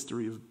whole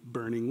history of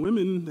burning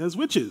women as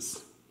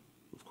witches,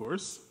 of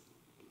course.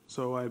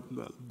 So a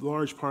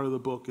large part of the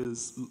book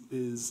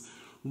is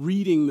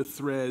reading the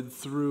thread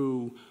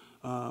through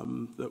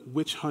the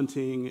witch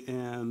hunting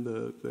and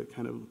the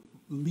kind of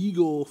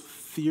legal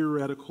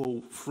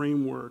theoretical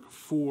framework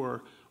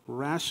for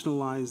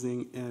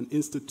rationalizing and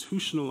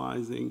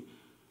institutionalizing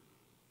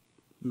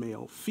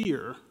male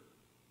fear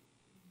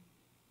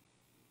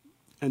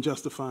and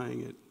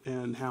justifying it,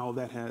 and how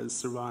that has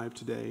survived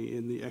today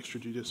in the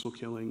extrajudicial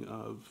killing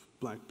of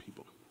black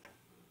people.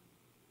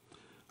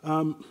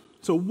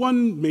 So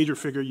one major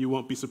figure you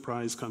won't be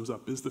surprised comes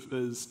up is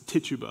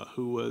Tituba,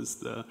 who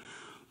was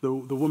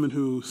the woman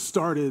who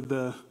started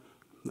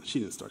she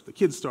didn't start, the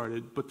kids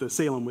started, but the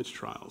Salem witch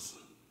trials.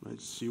 Right?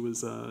 She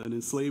was an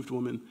enslaved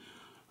woman.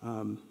 I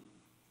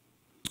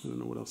don't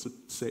know what else to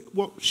say.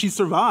 Well, she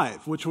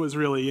survived, which was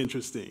really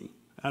interesting.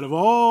 Out of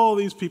all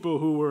these people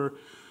who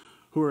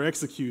were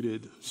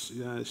executed,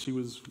 she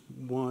was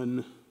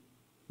one,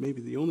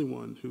 maybe the only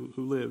one who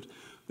lived.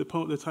 The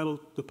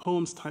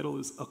poem's title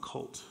is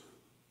Occult.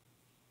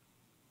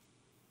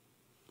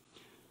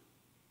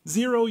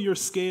 Zero your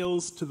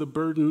scales to the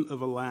burden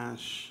of a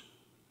lash,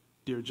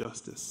 dear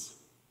Justice.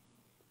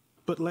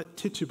 But let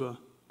Tituba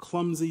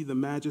clumsy the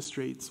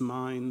magistrate's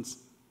minds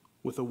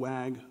with a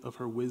wag of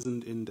her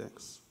wizened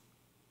index.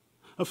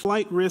 A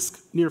flight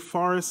risk near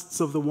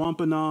forests of the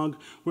Wampanoag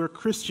where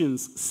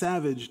Christians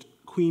savaged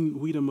Queen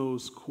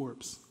Weetamo's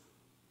corpse.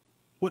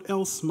 What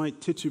else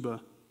might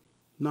Tituba,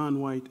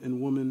 non-white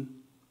and woman,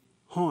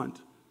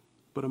 haunt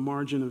but a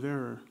margin of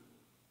error?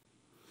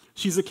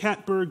 She's a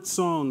catbird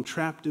song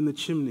trapped in the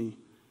chimney.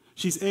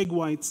 She's egg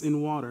whites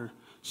in water.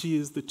 She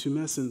is the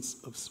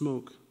tumescence of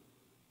smoke.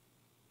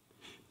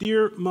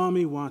 Dear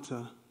Mami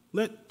Wata,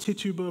 let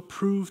Tituba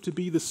prove to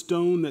be the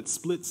stone that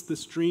splits the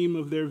stream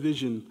of their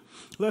vision.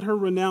 Let her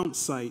renounce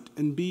sight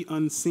and be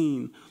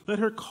unseen. Let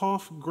her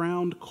cough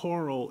ground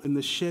coral in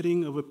the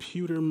shedding of a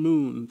pewter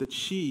moon, that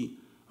she,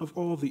 of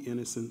all the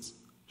innocents,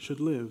 should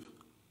live.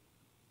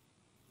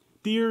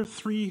 Dear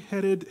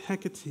three-headed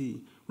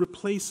Hecate,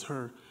 replace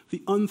her,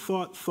 the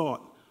unthought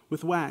thought,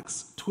 with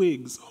wax,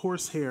 twigs,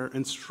 horsehair,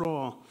 and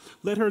straw.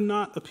 Let her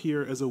not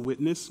appear as a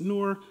witness,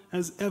 nor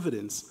as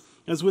evidence.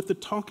 As with the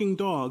talking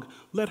dog,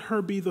 let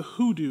her be the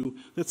hoodoo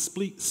that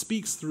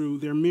speaks through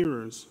their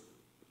mirrors.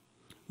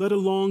 Let a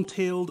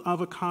long-tailed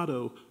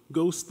avocado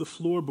ghost the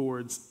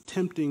floorboards,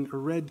 tempting a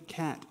red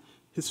cat,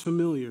 his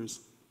familiars,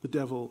 the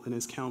devil and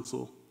his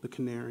counsel, the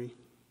canary.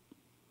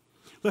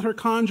 Let her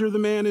conjure the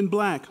man in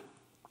black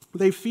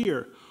they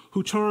fear,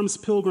 who charms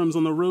pilgrims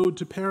on the road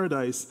to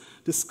paradise,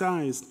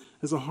 disguised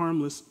as a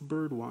harmless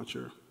bird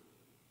watcher.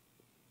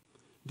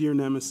 Dear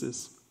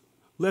Nemesis,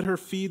 let her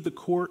feed the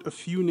court a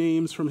few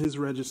names from his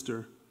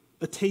register,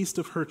 a taste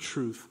of her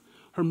truth,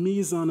 her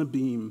mise en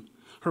abîme,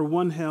 her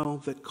one hell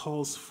that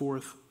calls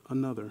forth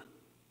another.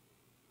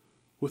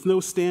 With no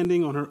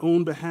standing on her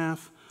own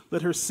behalf,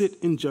 let her sit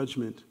in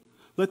judgment.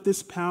 Let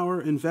this power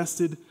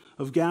invested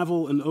of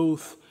gavel and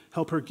oath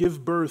help her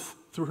give birth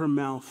through her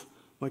mouth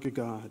like a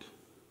god.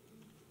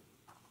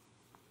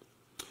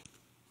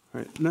 All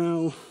right,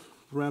 now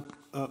wrap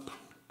up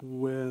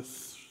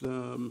with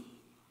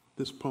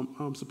this poem.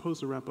 I'm supposed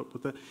to wrap up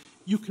with that.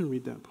 You can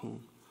read that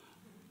poem.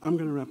 I'm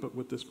going to wrap up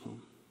with this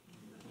poem.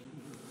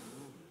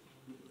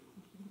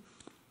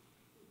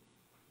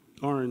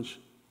 Orange.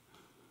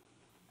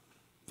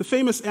 The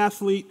famous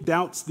athlete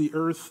doubts the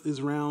earth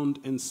is round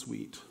and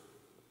sweet.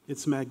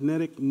 Its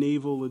magnetic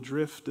navel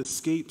adrift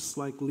escapes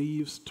like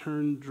leaves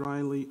turned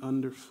dryly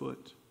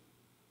underfoot.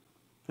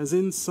 As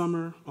in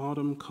summer,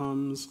 autumn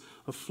comes,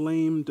 a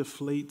flame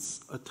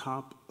deflates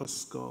atop a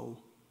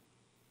skull.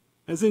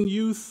 As in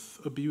youth,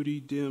 a beauty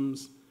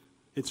dims,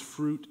 its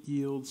fruit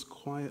yields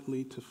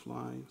quietly to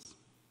flies.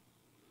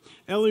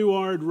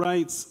 Eluard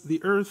writes,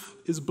 the earth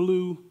is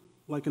blue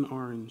like an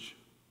orange.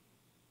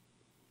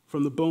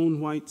 From the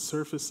bone-white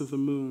surface of the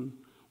moon,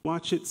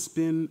 watch it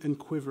spin and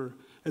quiver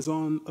as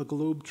on a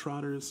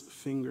globetrotter's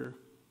finger.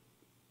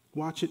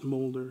 Watch it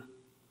molder,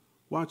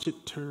 watch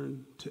it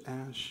turn to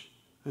ash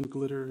and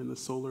glitter in the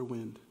solar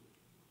wind.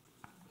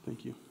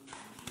 Thank you.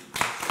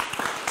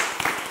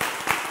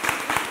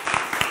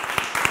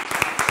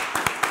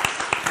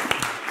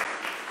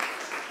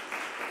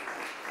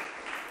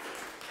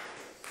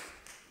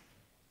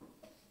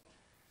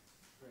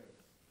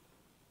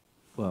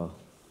 Well,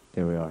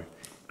 there we are.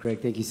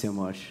 Greg, thank you so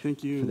much.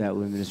 Thank you for that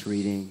luminous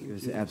reading. It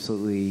was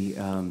absolutely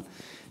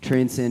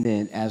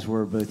transcendent, as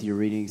were both your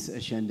readings,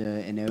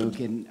 Ashunda and Oak.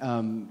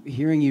 And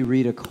hearing you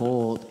read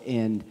Occult,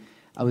 and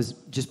I was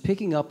just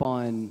picking up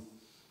on,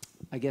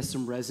 I guess,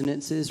 some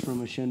resonances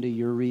from Ashunda,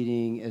 your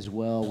reading as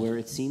well, where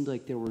it seemed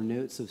like there were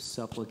notes of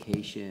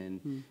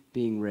supplication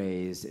being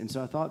raised. And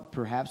so I thought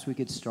perhaps we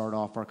could start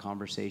off our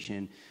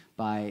conversation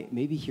by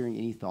maybe hearing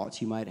any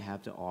thoughts you might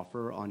have to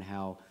offer on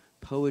how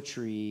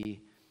poetry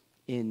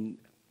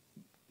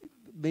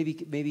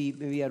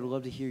maybe I'd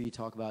love to hear you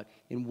talk about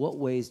in what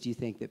ways do you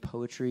think that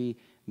poetry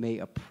may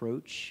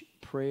approach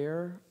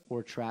prayer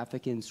or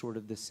traffic in sort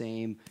of the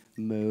same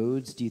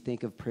modes? Do you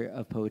think of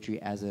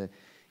poetry as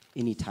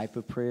any type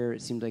of prayer?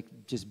 It seemed like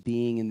just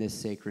being in this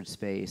sacred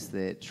space,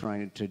 that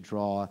trying to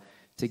draw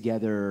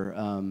together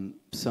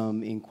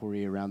some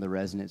inquiry around the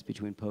resonance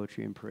between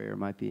poetry and prayer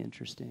might be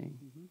interesting.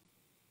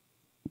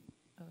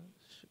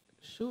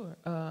 Sure.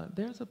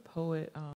 There's a poet